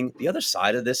one thing. The other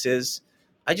side of this is,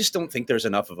 I just don't think there's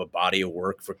enough of a body of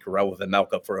work for Karel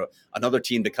Vejmelka for another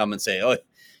team to come and say, oh,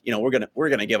 we're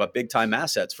gonna give up big time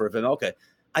assets for Vejmelka.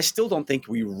 I still don't think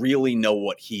we really know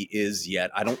what he is yet.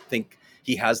 I don't think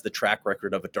he has the track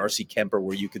record of a Darcy Kemper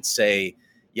where you could say,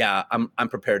 yeah, I'm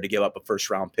prepared to give up a first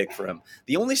round pick for him.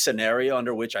 The only scenario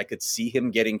under which I could see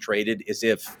him getting traded is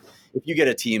if you get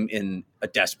a team in a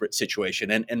desperate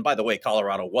situation. And by the way,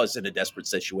 Colorado was in a desperate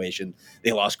situation.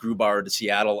 They lost Grubauer to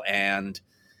Seattle, and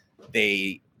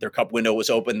their cup window was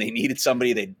open. They needed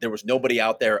somebody. There was nobody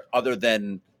out there other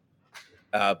than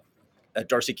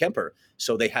Darcy Kemper.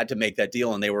 So they had to make that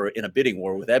deal, and they were in a bidding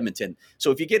war with Edmonton.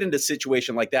 So if you get into a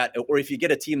situation like that, or if you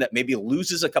get a team that maybe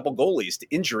loses a couple goalies to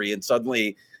injury, and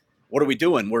suddenly, what are we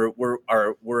doing?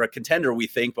 We're a contender, we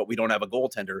think, but we don't have a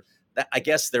goaltender. I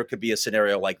guess there could be a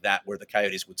scenario like that where the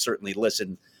Coyotes would certainly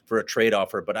listen for a trade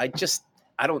offer, but I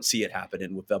don't see it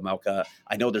happening with Vejmelka.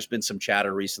 I know there's been some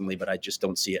chatter recently, but I just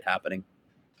don't see it happening.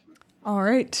 All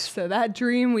right, so that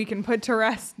dream we can put to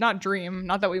rest. Not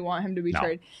that we want him to be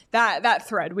traded. That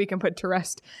thread we can put to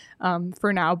rest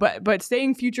for now. But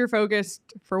staying future focused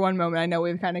for one moment. I know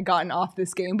we've kind of gotten off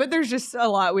this game, but there's just a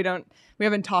lot we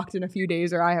haven't talked in a few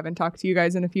days, or I haven't talked to you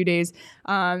guys in a few days.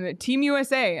 Team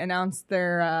USA announced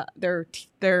their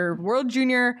World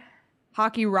Junior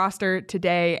hockey roster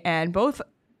today, and both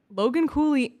Logan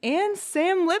Cooley and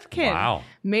Sam Lipkin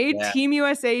made Team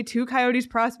USA, 2 Coyotes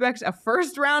prospects, a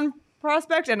first-round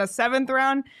prospect and a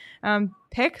 7th-round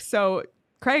pick. So,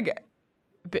 Craig,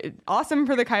 awesome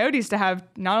for the Coyotes to have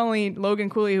not only Logan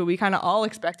Cooley, who we kind of all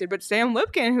expected, but Sam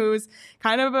Lipkin, who's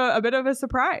kind of a bit of a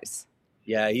surprise.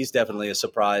 Yeah, he's definitely a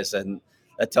surprise, and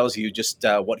that tells you just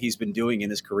what he's been doing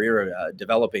in his career,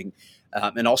 developing,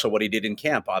 and also what he did in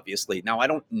camp, obviously. Now, I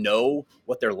don't know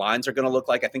what their lines are going to look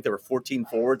like. I think there were 14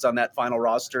 forwards on that final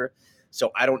roster,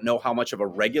 so I don't know how much of a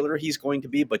regular he's going to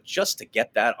be, but just to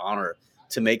get that honor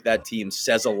to make that team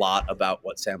says a lot about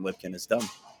what Sam Lipkin has done.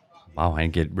 Wow, I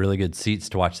get really good seats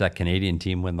to watch that Canadian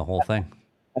team win the whole thing.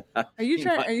 Are you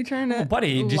trying to,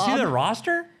 buddy? Do you see their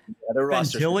roster? Yeah, their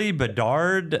roster. Tilly,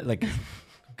 Bedard, like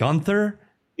Gunther.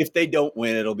 If they don't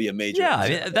win, it'll be a major.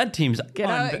 Yeah, that team's get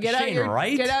out your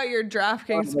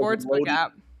DraftKings Sportsbook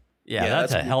app. Yeah,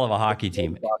 that's a hell of a hockey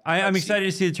team. I'm excited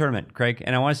to see the tournament, Craig,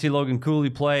 and I want to see Logan Cooley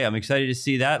play. I'm excited to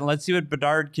see that, and let's see what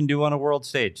Bedard can do on a world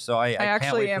stage. So I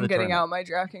actually am getting out my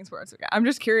DraftKings Sportsbook app. I'm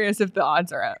just curious if the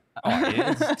odds are at.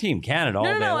 It's Team Canada all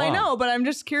day long. I know, but I'm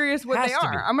just curious what they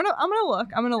are. I'm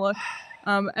gonna look.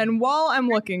 And while I'm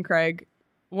looking, Craig,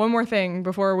 one more thing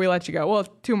before we let you go. Well,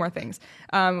 2 more things.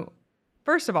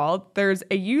 First of all, there's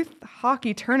a youth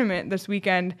hockey tournament this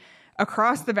weekend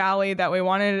across the valley that we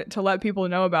wanted to let people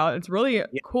know about. It's really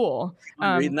cool.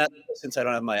 I'm reading that since I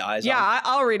don't have my eyes on. Yeah,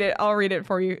 I'll read it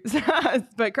for you.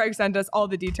 But Craig sent us all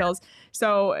the details.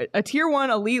 So a Tier 1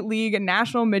 Elite League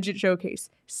National Midget Showcase.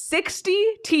 60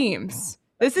 teams.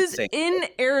 This is in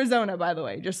Arizona, by the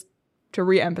way, just to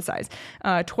re-emphasize.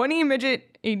 20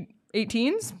 midget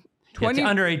 18s. 20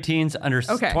 under 18s, under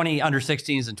 20 under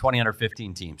 16s, and 20 under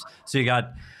 15 teams. So you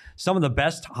got some of the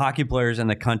best hockey players in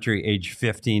the country, age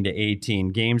 15 to 18.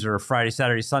 Games are Friday,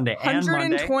 Saturday, Sunday, and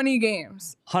Monday. 120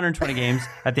 games. 120 games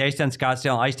at the Ice Den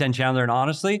Scottsdale, Ice Den Chandler. And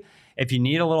honestly, if you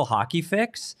need a little hockey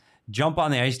fix, jump on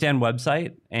the Ice Den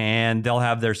website, and they'll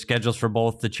have their schedules for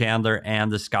both the Chandler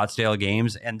and the Scottsdale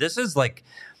games. And this is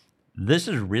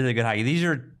really good hockey. These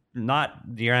are not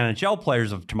your NHL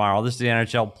players of tomorrow. This is the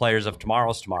NHL players of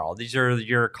tomorrow's tomorrow. These are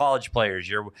your college players,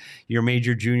 your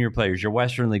major junior players, your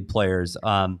Western League players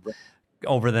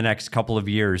over the next couple of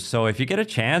years. So if you get a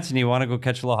chance and you want to go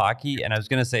catch a little hockey, and I was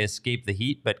going to say escape the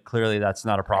heat, but clearly that's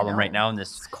not a problem right now in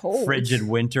this frigid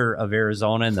winter of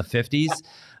Arizona in the 50s.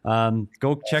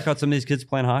 Go check out some of these kids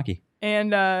playing hockey.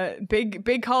 And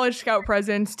big college scout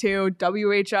presence too.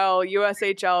 WHL,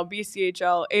 USHL,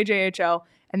 BCHL, AJHL.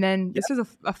 And then this was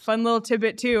a fun little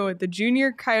tidbit too. The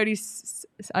Junior Coyotes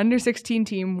under 16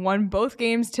 team won both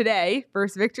games today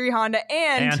versus Victory Honda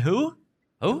and who?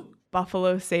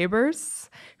 Buffalo Sabres,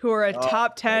 who are a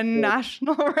top 10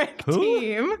 national ranked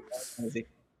team.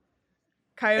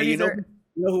 Coyotes you know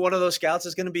who one of those scouts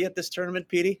is going to be at this tournament,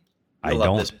 Petey? I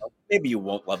love this one. Maybe you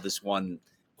won't love this one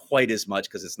quite as much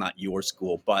because it's not your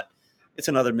school, but it's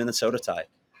another Minnesota tie.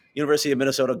 University of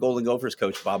Minnesota Golden Gophers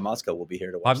coach Bob Motzko will be here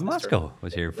to watch. Bob Motzko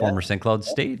was here, former St. Cloud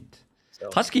State So.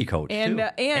 Husky coach too.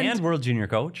 And World Junior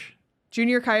coach.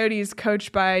 Junior Coyotes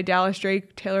coached by Dallas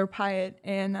Drake, Taylor Pyatt,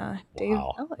 and Dave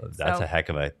Ellis. That's a heck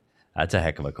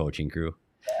of a coaching crew.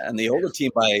 And the older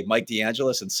team by Mike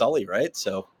DeAngelis and Sully, right?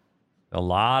 So a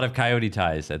lot of Coyote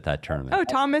ties at that tournament. Oh,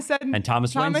 Thomas said, and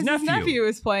Thomas's nephew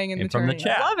is playing in the tournament. From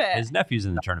the chat, love it. His nephew's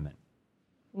in the tournament.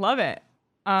 Love it.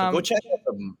 So go check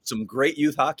out some great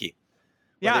youth hockey.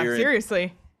 Yeah,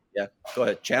 seriously. Yeah, go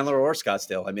ahead. Chandler or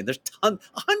Scottsdale. I mean, there's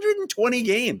 120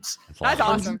 games. That's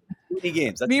awesome. 120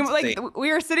 games. That's like we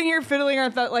were sitting here fiddling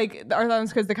our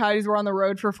thumbs because the Coyotes were on the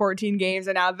road for 14 games,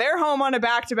 and now they're home on a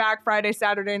back-to-back Friday,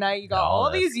 Saturday night. You got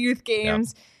all these youth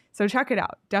games, so check it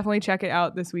out. Definitely check it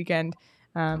out this weekend,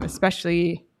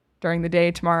 especially during the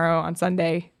day tomorrow on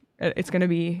Sunday. It's going to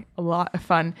be a lot of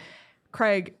fun.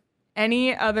 Craig,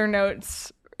 any other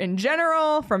notes in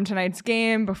general from tonight's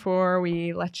game before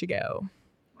we let you go?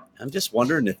 I'm just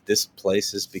wondering if this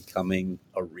place is becoming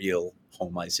a real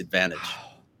home ice advantage.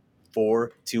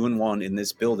 4-2-1 in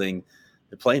this building.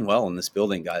 They're playing well in this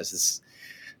building, guys.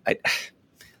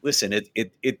 Listen,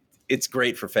 it's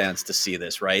great for fans to see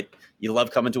this, right? You love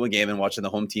coming to a game and watching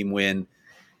the home team win.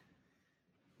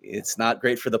 It's not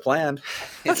great for the plan.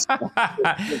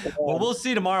 Well, we'll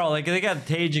see tomorrow. Like, they got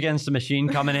Tage against the machine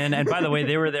coming in. And by the way,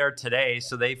 they were there today.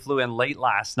 So they flew in late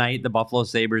last night. The Buffalo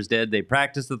Sabres did. They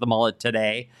practiced at the Mullet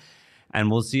today. And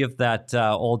we'll see if that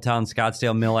Old Town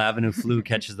Scottsdale Mill Avenue flu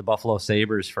catches the Buffalo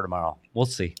Sabres for tomorrow. We'll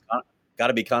see. Got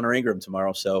to be Connor Ingram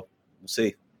tomorrow. So we'll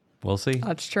see. We'll see.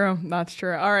 That's true.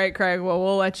 All right, Craig. Well,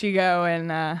 we'll let you go.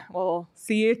 And we'll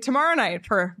see you tomorrow night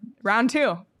for round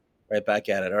 2. Right back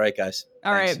at it. All right, guys.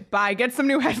 All right. Bye. Get some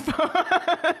new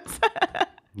headphones.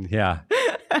 Yeah.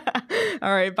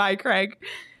 All right. Bye, Craig.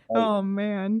 Oh,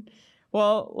 man.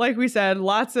 Well, like we said,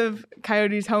 lots of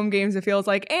Coyotes home games, it feels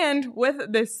like. And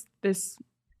with this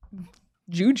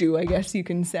juju, I guess you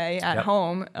can say, at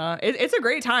home, it's a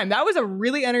great time. That was a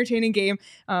really entertaining game.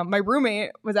 My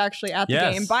roommate was actually at the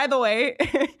game. By the way,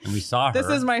 and we saw her.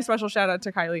 This is my special shout out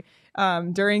to Kylie.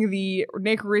 During the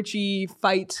Nick Ritchie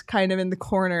fight kind of in the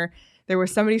corner, there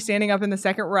was somebody standing up in the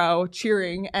second row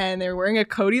cheering, and they were wearing a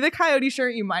Cody the Coyote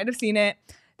shirt. You might have seen it.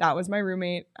 That was my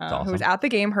roommate who was at the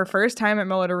game. Her first time at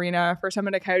Mullet Arena, first time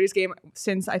at a Coyotes game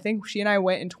since I think she and I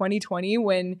went in 2020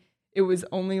 when it was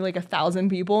only like 1,000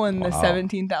 people in the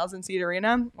 17,000 seat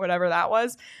arena, whatever that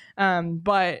was.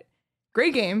 But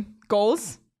great game.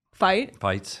 Goals,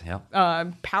 fights,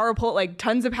 yeah. Power play, like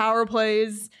tons of power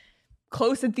plays.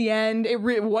 Close at the end.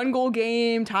 One goal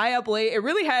game, tie up late. It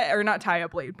really had, or not tie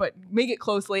up late, but make it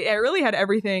close late. It really had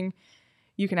everything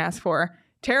you can ask for.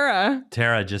 Tara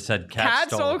just said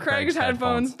Cat stole Craig's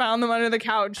headphones, found them under the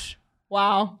couch.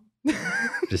 Wow.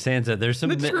 Just saying that there's some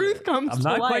the truth comes. I'm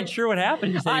not quite sure what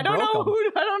happened. I don't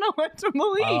know what to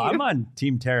believe. I'm on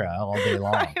Team Tara all day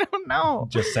long. I don't know.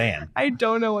 Just saying. I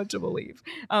don't know what to believe.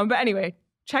 But anyway,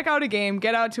 check out a game.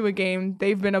 Get out to a game.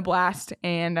 They've been a blast.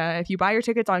 And if you buy your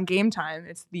tickets on Game Time,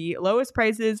 it's the lowest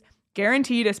prices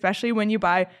guaranteed, especially when you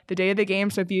buy the day of the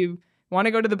game. So if you want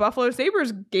to go to the Buffalo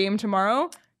Sabres game tomorrow,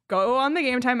 go on the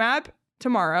Game Time app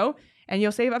tomorrow, and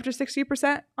you'll save up to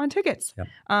 60% on tickets. Yep.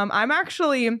 I'm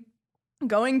actually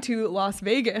going to Las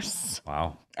Vegas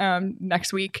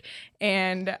next week,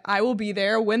 and I will be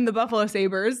there when the Buffalo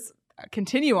Sabres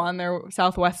continue on their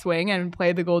Southwest swing and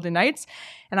play the Golden Knights.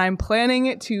 And I'm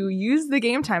planning to use the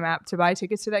Game Time app to buy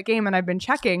tickets to that game, and I've been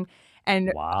checking.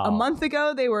 And a month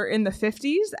ago, they were in the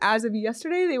 50s. As of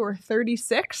yesterday, they were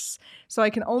 36. So I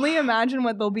can only imagine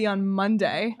what they'll be on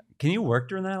Monday. Can you work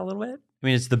during that a little bit? I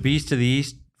mean, it's the beast of the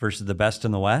East versus the best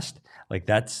in the West. Like,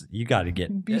 that's, you got to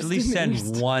get, beast at least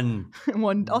send one.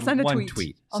 I'll send a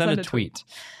tweet. Send a tweet.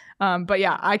 But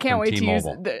yeah, I can't wait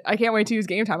to use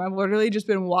Game Time. I've literally just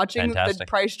been watching the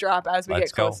price drop as we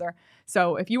get closer.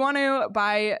 So if you want to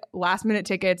buy last minute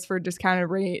tickets for discounted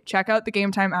rate, check out the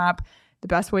Game Time app. The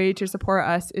best way to support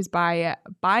us is by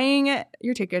buying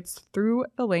your tickets through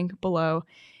the link below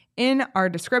in our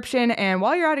description. And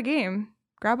while you're at a game,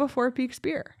 grab a Four Peaks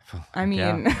beer. I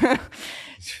mean,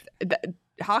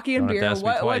 hockey and beer,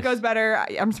 what goes better?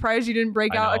 I'm surprised you didn't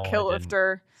break out a kill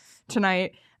lifter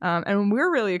tonight. And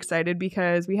we're really excited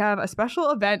because we have a special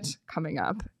event coming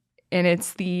up. And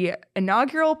it's the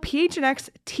inaugural PHNX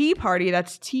Tea Party,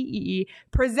 that's TEE,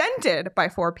 presented by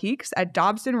Four Peaks at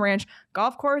Dobson Ranch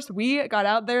Golf Course. We got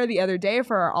out there the other day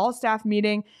for our all-staff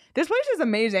meeting. This place is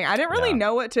amazing. I didn't really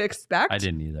know what to expect. I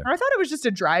didn't either. I thought it was just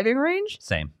a driving range.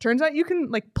 Same. Turns out you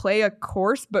can like play a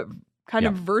course, but kind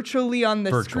of virtually on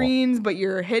the screens, but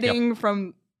you're hitting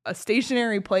from a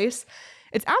stationary place.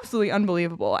 It's absolutely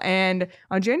unbelievable. And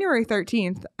on January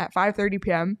 13th at 5:30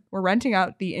 p.m., we're renting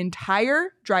out the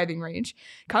entire driving range.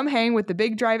 Come hang with the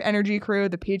Big Drive Energy crew,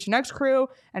 the PHNX crew,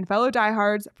 and fellow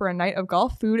diehards for a night of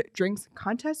golf, food, drinks,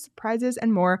 contests, prizes,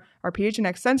 and more. Our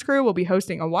PHNX Suns crew will be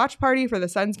hosting a watch party for the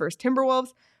Suns versus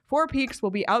Timberwolves. Four Peaks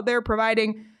will be out there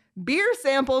providing beer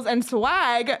samples and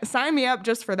swag. Sign me up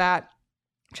just for that.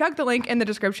 Check the link in the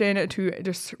description to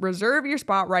just reserve your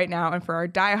spot right now. And for our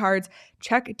diehards,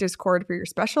 check Discord for your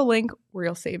special link where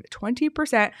you'll save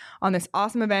 20% on this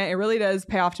awesome event. It really does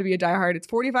pay off to be a diehard. It's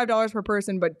 $45 per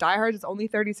person, but diehards is only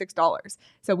 $36.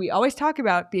 So we always talk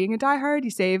about being a diehard.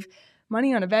 You save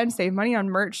money on events, save money on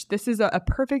merch. This is a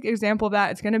perfect example of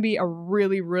that. It's going to be a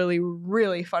really, really,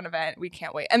 really fun event. We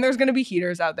can't wait. And there's going to be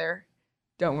heaters out there.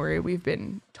 Don't worry, we've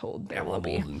been told there will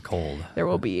be cold. There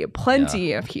will be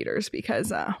plenty of heaters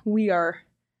because we are a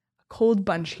cold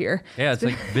bunch here. Yeah, it's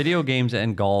like video games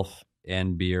and golf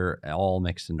and beer all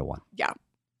mixed into one. Yeah,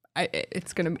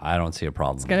 it's gonna. I don't see a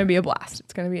problem. It's gonna be a blast.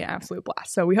 It's gonna be an absolute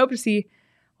blast. So we hope to see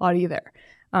a lot of you there.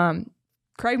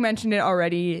 Craig mentioned it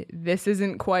already. This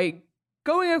isn't quite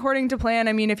going according to plan.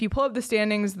 I mean, if you pull up the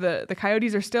standings, the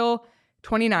Coyotes are still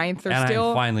 29th. They're Anaheim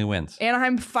still finally wins.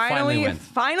 Anaheim finally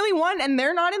won, and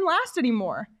they're not in last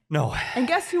anymore. No. And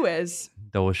guess who is?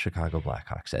 Those Chicago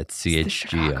Blackhawks at CHGO. The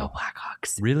Chicago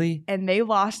Blackhawks. Really? And they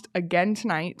lost again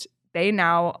tonight. They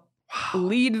now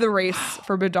lead the race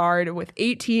for Bedard with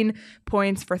 18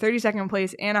 points for 32nd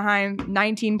place. Anaheim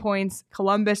 19 points,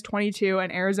 Columbus 22,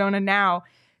 and Arizona now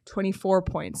 24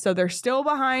 points. So they're still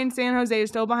behind San Jose,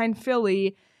 still behind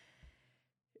Philly.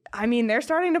 I mean, they're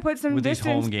starting to put some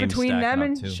distance between them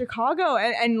and Chicago.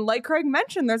 And like Craig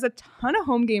mentioned, there's a ton of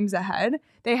home games ahead.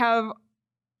 They have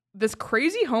this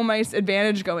crazy home ice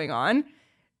advantage going on.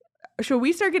 Should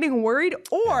we start getting worried?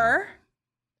 Or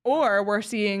we're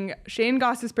seeing Shane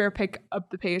Gostisbehere pick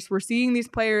up the pace. We're seeing these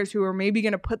players who are maybe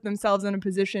going to put themselves in a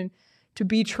position to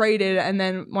be traded. And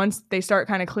then once they start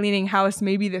kind of cleaning house,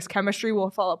 maybe this chemistry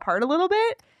will fall apart a little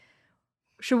bit.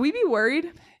 Should we be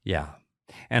worried? Yeah.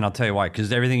 And I'll tell you why, because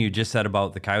everything you just said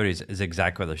about the Coyotes is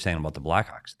exactly what they're saying about the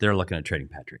Blackhawks. They're looking at trading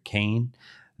Patrick Kane.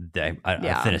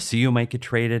 Athanasiou might get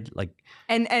traded.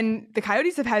 And the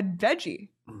Coyotes have had Veggie.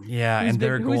 Yeah, and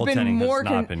their goaltending has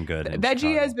not been good.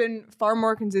 Veggie has been far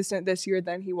more consistent this year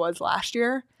than he was last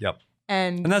year. Yep.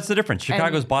 And that's the difference.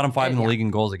 Chicago's bottom five in the league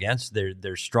in goals against.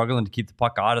 They're struggling to keep the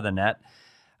puck out of the net.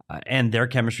 And their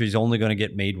chemistry is only going to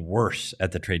get made worse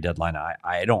at the trade deadline.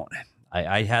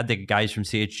 I had the guys from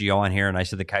CHGO on here, and I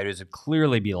said the Coyotes would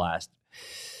clearly be last.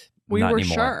 We were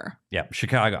sure. Yeah,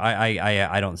 Chicago.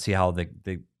 I don't see how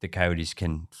the Coyotes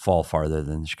can fall farther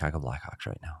than the Chicago Blackhawks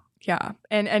right now. Yeah,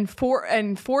 and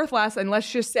fourth last, and let's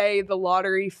just say the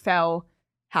lottery fell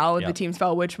how the teams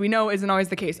fell, which we know isn't always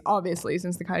the case, obviously,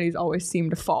 since the Coyotes always seem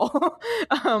to fall.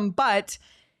 But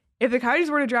if the Coyotes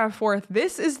were to draft fourth,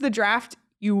 this is the draft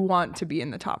you want to be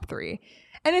in the top three,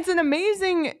 and it's an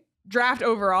amazing draft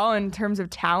overall in terms of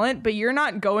talent, but you're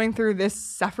not going through this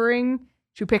suffering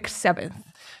to pick seventh.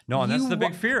 No, and that's the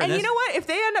big fear. And you know what? If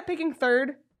they end up picking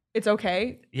third, it's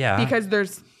okay. Yeah. Because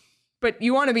but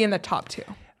you want to be in the top two.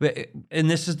 And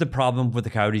this is the problem with the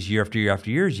Coyotes year after year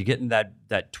after year is you get in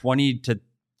that 20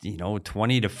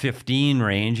 to 15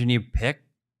 range and you pick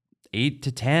 8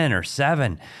 to 10 or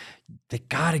 7. They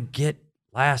got to get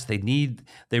last.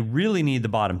 They really need the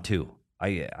bottom two.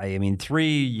 I mean, 3,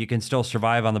 you can still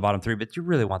survive on the bottom 3, but you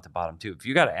really want the bottom 2. If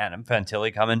you got Adam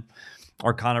Fantilli coming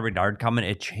or Connor Bedard coming,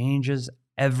 it changes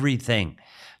everything.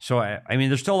 So, I mean,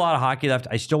 there's still a lot of hockey left.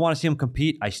 I still want to see him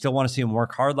compete. I still want to see him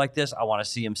work hard like this. I want to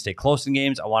see him stay close in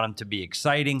games. I want him to be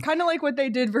exciting. Kind of like what they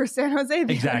did versus San Jose.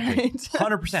 Exactly.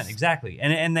 100%. Exactly.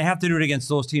 And they have to do it against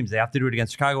those teams. They have to do it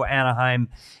against Chicago, Anaheim,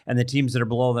 and the teams that are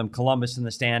below them, Columbus in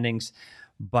the standings.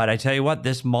 But I tell you what,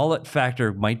 this mullet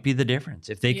factor might be the difference.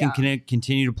 If they can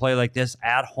continue to play like this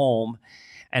at home,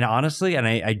 and honestly, and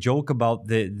I joke about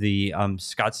the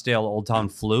Scottsdale Old Town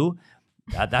flu,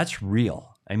 that's real.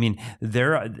 I mean,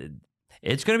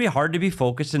 it's going to be hard to be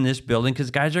focused in this building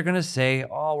because guys are going to say,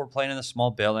 "Oh, we're playing in a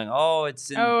small building. Oh, it's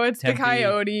the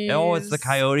Coyotes. Oh, it's the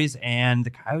Coyotes," and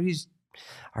the Coyotes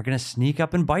are going to sneak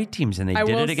up and bite teams, and they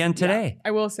did it again today.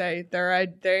 I will say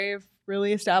they've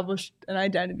really established an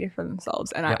identity for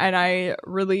themselves, and I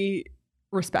really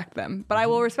respect them. But I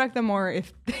will respect them more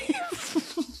if they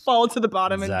fall to the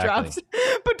bottom and draft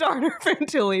Bedard or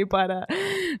Fantilli. But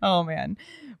oh man,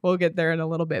 we'll get there in a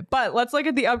little bit. But let's look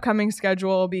at the upcoming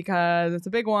schedule because it's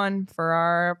a big one for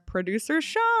our producer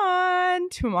Sean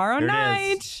tomorrow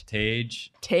night.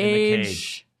 Tage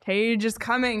is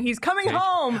coming. He's coming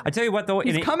home. I tell you what, though,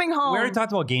 he's coming home. We already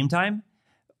talked about game time.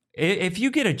 If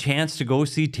you get a chance to go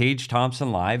see Tage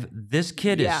Thompson live, this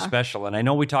kid is special. And I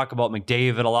know we talk about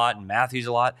McDavid a lot and Matthews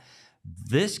a lot.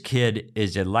 This kid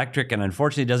is electric and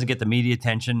unfortunately doesn't get the media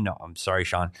attention. No, I'm sorry,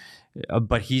 Sean.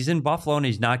 But he's in Buffalo and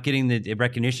he's not getting the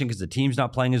recognition because the team's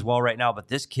not playing as well right now. But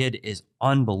this kid is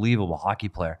unbelievable hockey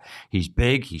player. He's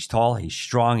big, he's tall, he's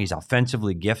strong, he's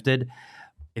offensively gifted.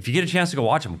 If you get a chance to go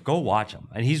watch him, go watch him.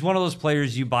 And he's one of those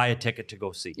players you buy a ticket to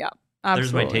go see. Yeah,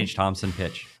 absolutely. There's my Tage Thompson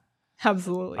pitch.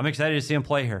 Absolutely. I'm excited to see him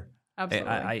play here.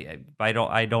 Absolutely.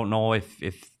 I don't know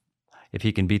if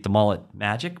he can beat the mullet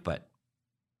magic, but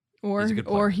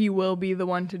or he will be the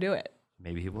one to do it.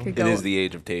 Maybe he will. It is the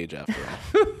age of Tage after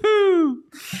all.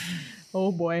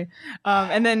 Oh boy.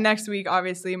 And then next week,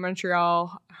 obviously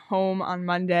Montreal home on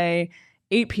Monday,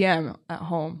 8 p.m. at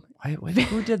home. Wait,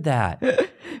 who did that?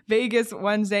 Vegas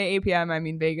Wednesday, 8 p.m. I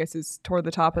mean, Vegas is toward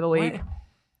the top of the league. What?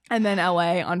 And then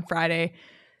LA on Friday,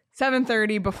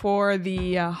 7:30 before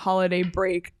the holiday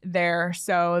break there.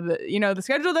 So the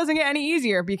schedule doesn't get any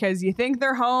easier because you think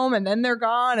they're home and then they're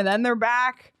gone and then they're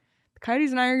back. The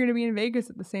Coyotes and I are going to be in Vegas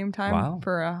at the same time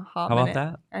for a hot minute. How about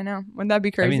that? I know. Wouldn't that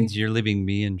be crazy? That means you're leaving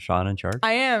me and Sean in charge?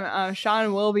 I am.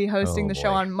 Sean will be hosting the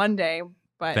show on Monday,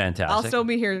 but fantastic. I'll still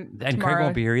be here And tomorrow. Craig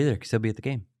won't be here either because he'll be at the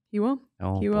game. He will.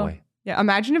 Oh, he boy. Will. Yeah.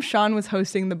 Imagine if Sean was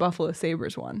hosting the Buffalo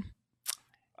Sabres one.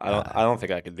 I don't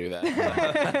think I could do that.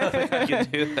 I don't think I can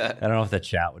do that. I don't know if the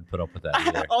chat would put up with that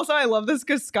either. Also, I love this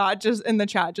because Scott just in the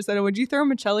chat just said, "Would you throw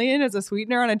Michelli in as a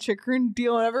sweetener on a chicken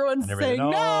deal?" And everyone's saying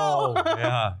no.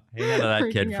 Yeah, he had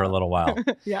that kid for a little while.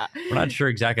 Yeah, we're not sure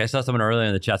exactly. I saw someone earlier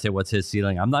in the chat say, "What's his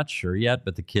ceiling?" I'm not sure yet,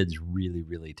 but the kid's really,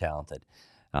 really talented.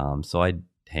 So I'd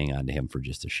hang on to him for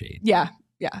just a shade. Yeah,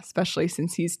 especially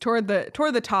since he's toward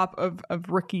the top of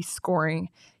rookie scoring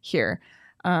here.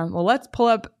 Well, let's pull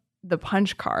up the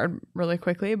punch card really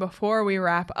quickly before we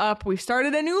wrap up. We've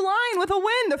started a new line with a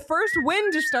win. The first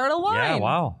win to start a line. Yeah,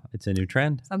 wow. It's a new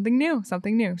trend. Something new.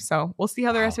 So we'll see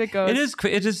how the rest of it goes. It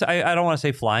is. I don't want to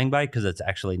say flying by because it's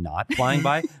actually not flying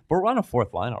by, but we're on a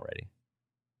fourth line already.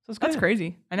 So that's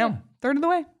crazy. I know. Yeah. Third of the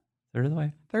way. Third of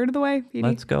the way, Petey.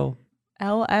 Let's go.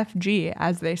 LFG,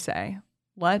 as they say.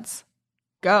 Let's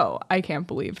go. I can't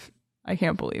believe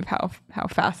how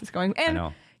fast it's going. And I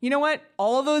know. You know what?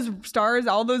 All those stars,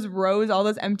 all those rows, all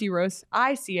those empty rows,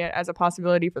 I see it as a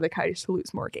possibility for the Coyotes to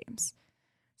lose more games.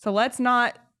 So let's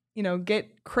not,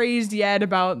 get crazed yet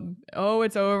about,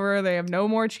 it's over. They have no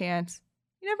more chance.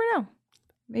 You never know.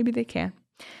 Maybe they can.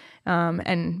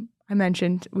 And I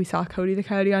mentioned we saw Cody the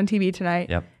Coyote on TV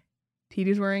tonight. Yep.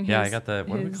 Petey's wearing his. Yeah, I got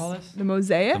what do we call this? The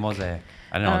mosaic. The mosaic.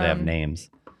 I don't know. They have names.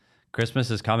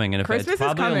 Christmas is coming, and if it's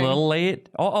probably a little late.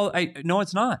 No,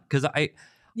 it's not because I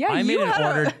made an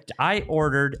order. I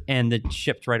ordered and it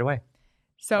shipped right away.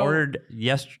 So ordered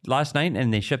last night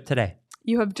and they shipped today.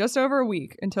 You have just over a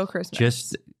week until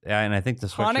Christmas. And I think the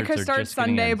sweatshirts Hanukkah starts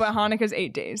Sunday, but Hanukkah's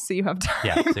 8 days, so you have time.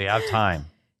 Yeah, so you have time.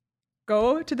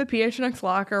 Go to the PHNX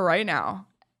locker right now.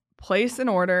 Place an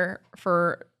order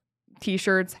for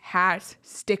t-shirts, hats,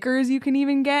 stickers. You can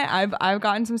even get. I've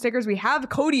gotten some stickers. We have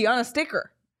Cody on a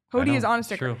sticker. Cody is on a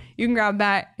sticker. True. You can grab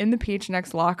that in the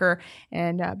PHNX locker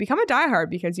and become a diehard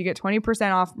because you get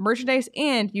 20% off merchandise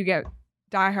and you get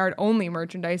diehard only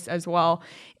merchandise as well.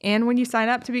 And when you sign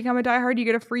up to become a diehard, you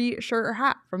get a free shirt or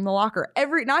hat from the locker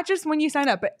not just when you sign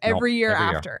up, but every year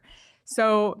after.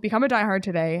 So become a diehard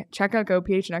today. Check out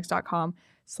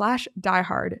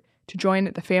gophnx.com/diehard to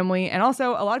join the family. And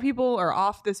also a lot of people are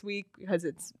off this week because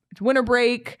it's winter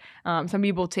break. Some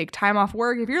people take time off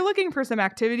work. If you're looking for some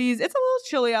activities, it's a little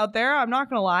chilly out there. I'm not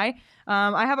going to lie.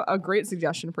 I have a great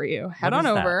suggestion for you. Head on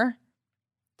over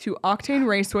to Octane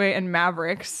Raceway and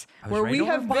Mavericks, where we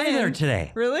have been there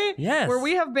today. Really? Yes. Where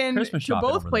we have been Christmas to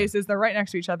both places. They're right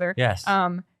next to each other. Yes.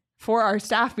 For our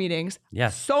staff meetings.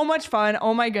 Yes. So much fun.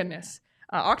 Oh my goodness.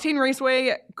 Octane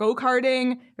Raceway,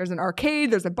 go-karting, there's an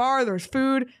arcade, there's a bar, there's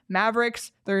food,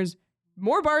 Mavericks, there's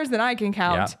more bars than I can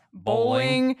count. Yep.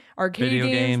 Bowling, arcade video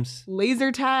games,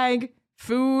 laser tag,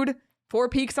 food, Four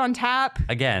Peaks on tap.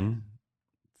 Again,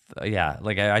 yeah,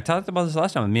 like I talked about this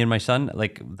last time. Me and my son,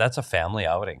 like that's a family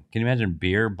outing. Can you imagine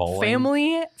beer, bowling?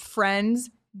 Family, friends,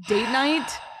 date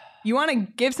night. You want to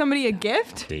give somebody a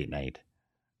gift? Date night.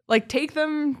 Like take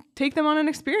them on an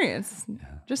experience. Yeah.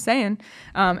 Just saying.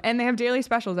 And they have daily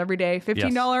specials every day.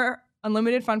 $15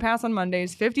 unlimited fun pass on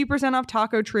Mondays, 50% off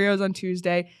taco trios on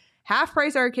Tuesday, half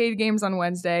price arcade games on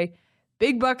Wednesday,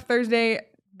 big bucket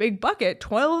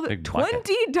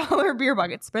 $20 beer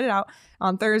bucket. Spit it out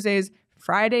on Thursdays,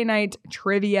 Friday night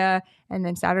trivia, and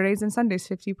then Saturdays and Sundays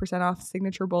 50% off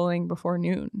signature bowling before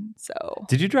noon. So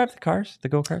did you drive the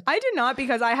go-karts? I did not,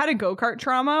 because I had a go-kart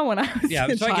trauma when I was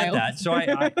a so child. I get that. So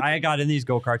I got in these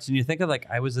go-karts, and you think of like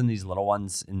I was in these little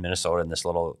ones in Minnesota, and this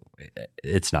little,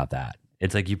 it's not that.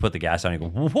 It's like you put the gas on, you go,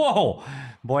 whoa,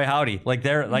 boy howdy. Like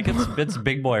they're like it's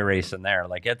big boy racing there.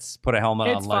 Like it's put a helmet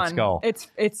on, fun. Let's go. It's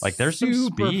like there's super some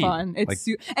speed. fun. It's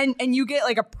like, and you get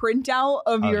like a printout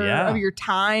of your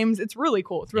times. It's really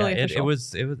cool. It's really official.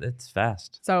 It's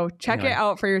fast. So check it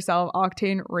out for yourself.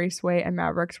 Octane Raceway and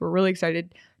Mavericks. We're really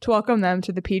excited to welcome them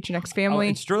to the PHNX family.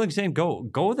 And Sterling's saying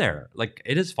go there. Like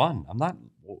it is fun.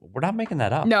 We're not making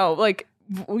that up. No, like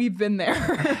we've been there.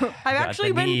 I've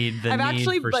actually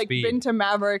been to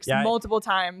Mavericks multiple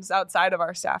times outside of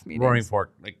our staff meetings. Roaring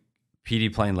Fork, like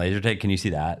PD playing laser tag. Can you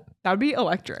see that? That would be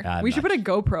electric. We should put a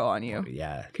GoPro on you.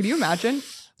 Yeah. Could you imagine?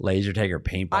 Laser tag or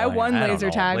paintball. I won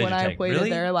laser tag when I played it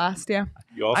there last. Yeah.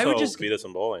 You also beat us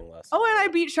in bowling last. Oh, and I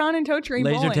beat Sean and Toe Train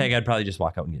laser bowling. tag. I'd probably just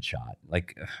walk out and get shot.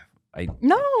 Like,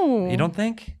 no. You don't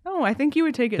think? No, I think you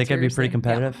would take it. Think seriously. I'd be pretty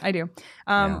competitive? Yeah, I do.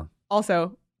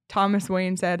 Also, Thomas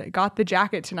Wayne said, "Got the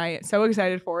jacket tonight. So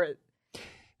excited for it."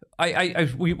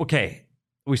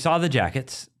 We saw the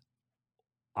jackets.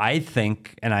 I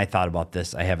think, and I thought about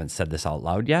this. I haven't said this out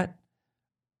loud yet.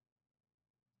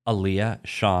 Aaliyah,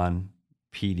 Sean,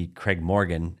 PD, Craig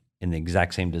Morgan in the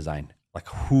exact same design. Like,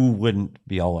 who wouldn't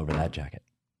be all over that jacket?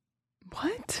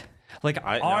 What? Like,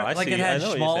 it had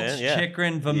Schmaltz,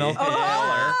 Chikrin,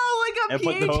 Vamilka. And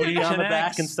put the Cody on the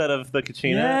back instead of the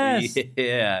Kachina. Yes.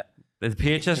 Yeah. The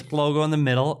PHS logo in the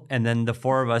middle, and then the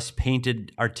four of us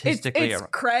painted artistically. It's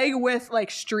Craig with like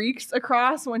streaks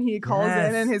across when he calls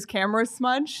in and his camera's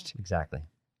smudged. Exactly.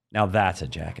 Now that's a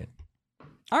jacket.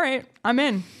 All right. I'm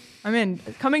in.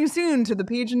 Coming soon to the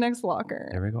PHNX locker.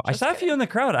 There we go. I saw a few in the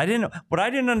crowd. What I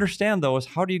didn't understand though is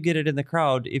how do you get it in the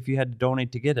crowd if you had to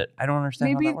donate to get it? I don't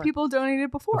understand. Maybe people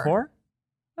donated before.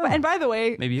 Oh. And by the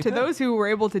way, to those who were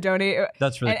able to donate,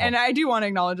 that's really cool. And I do want to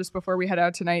acknowledge this before we head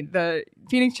out tonight. The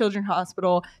Phoenix Children's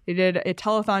Hospital, they did a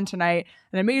telethon tonight,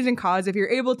 an amazing cause. If you're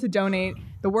able to donate,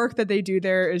 the work that they do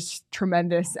there is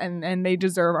tremendous, and they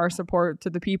deserve our support.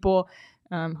 To the people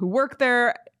who work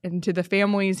there and to the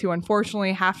families who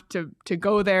unfortunately have to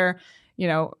go there. You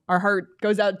know, our heart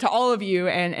goes out to all of you.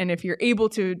 And if you're able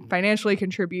to financially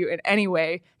contribute in any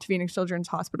way to Phoenix Children's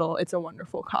Hospital, it's a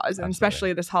wonderful cause. Absolutely. And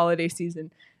especially this holiday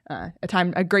season,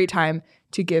 a great time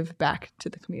to give back to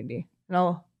the community.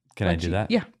 And Can I do that?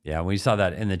 Yeah. Yeah. We saw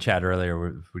that in the chat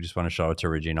earlier. We just want to shout out to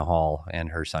Regina Hall and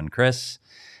her son, Chris.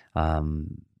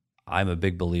 I'm a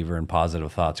big believer in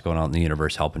positive thoughts going out in the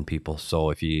universe, helping people. So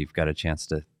if you've got a chance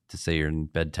to say your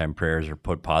bedtime prayers or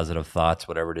put positive thoughts,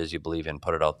 whatever it is you believe in,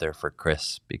 put it out there for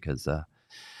Chris, because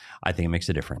I think it makes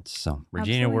a difference. So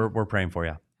Regina, we're praying for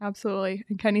you. Absolutely.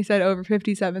 And Kenny said over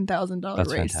 $57,000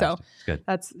 raise. Fantastic. So good.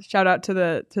 That's shout out to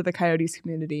the Coyotes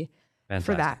community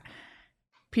for that.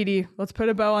 PD, let's put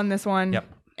a bow on this one. Yep.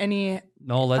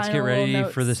 Let's get ready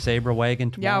for the Sabre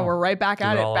Wagon tomorrow. Yeah, we're right back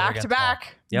at it, back to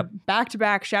back. Yep. Back to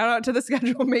back. Shout out to the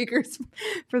schedule makers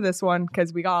for this one,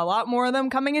 because we got a lot more of them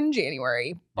coming in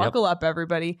January. Buckle up,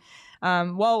 everybody.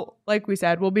 Well, like we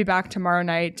said, we'll be back tomorrow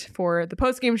night for the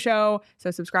post-game show.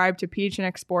 So subscribe to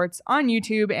PHNX Sports on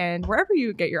YouTube and wherever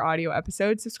you get your audio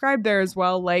episodes. Subscribe there as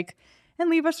well, and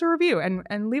leave us a review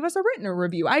and leave us a written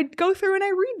review. I go through and I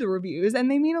read the reviews, and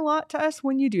they mean a lot to us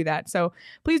when you do that. So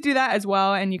please do that as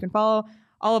well. And you can follow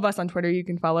all of us on Twitter. You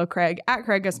can follow Craig at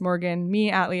Craig S. Morgan,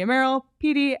 me at Leah Merrill,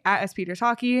 PD at S. Peters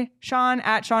Hockey, Sean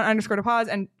at Sean_DePaz.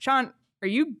 And Sean, are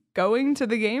you going to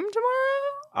the game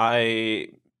tomorrow? I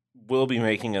will be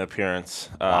making an appearance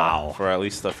for at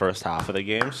least the first half of the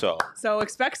game. So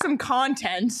expect some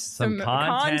content. Some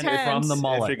content from the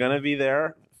mullet. If you're going to be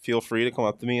there, feel free to come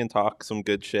up to me and talk some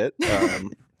good shit.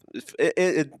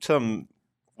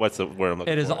 What's the word I'm looking for?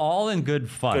 It is all in good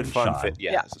fun. Good fun.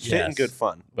 Shit and good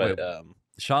fun. But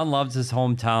Sean loves his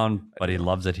hometown, but he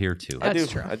loves it here too. I do.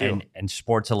 And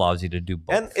sports allows you to do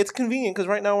both. And it's convenient because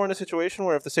right now we're in a situation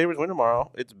where if the Sabres win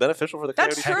tomorrow, it's beneficial for the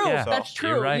Coyotes. That's true. Yeah. That's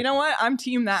true. Right. You know what? I'm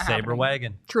team that Sabre happening.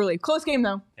 Wagon. Truly. Close game,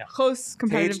 though. Yeah. Close,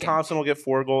 competitive Tage Thompson will get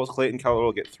 4 goals. Clayton Keller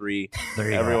will get 3.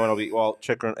 Everyone will be,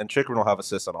 Chikrin will have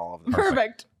assists on all of them.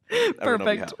 Perfect.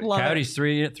 Love Coyotes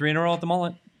 3 in a row at the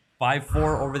mullet.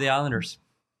 5-4 over the Islanders.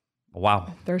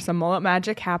 Wow. There's some mullet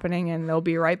magic happening, and they'll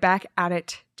be right back at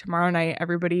it tomorrow night.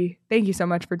 Everybody, thank you so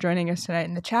much for joining us tonight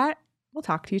in the chat. We'll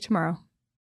talk to you tomorrow.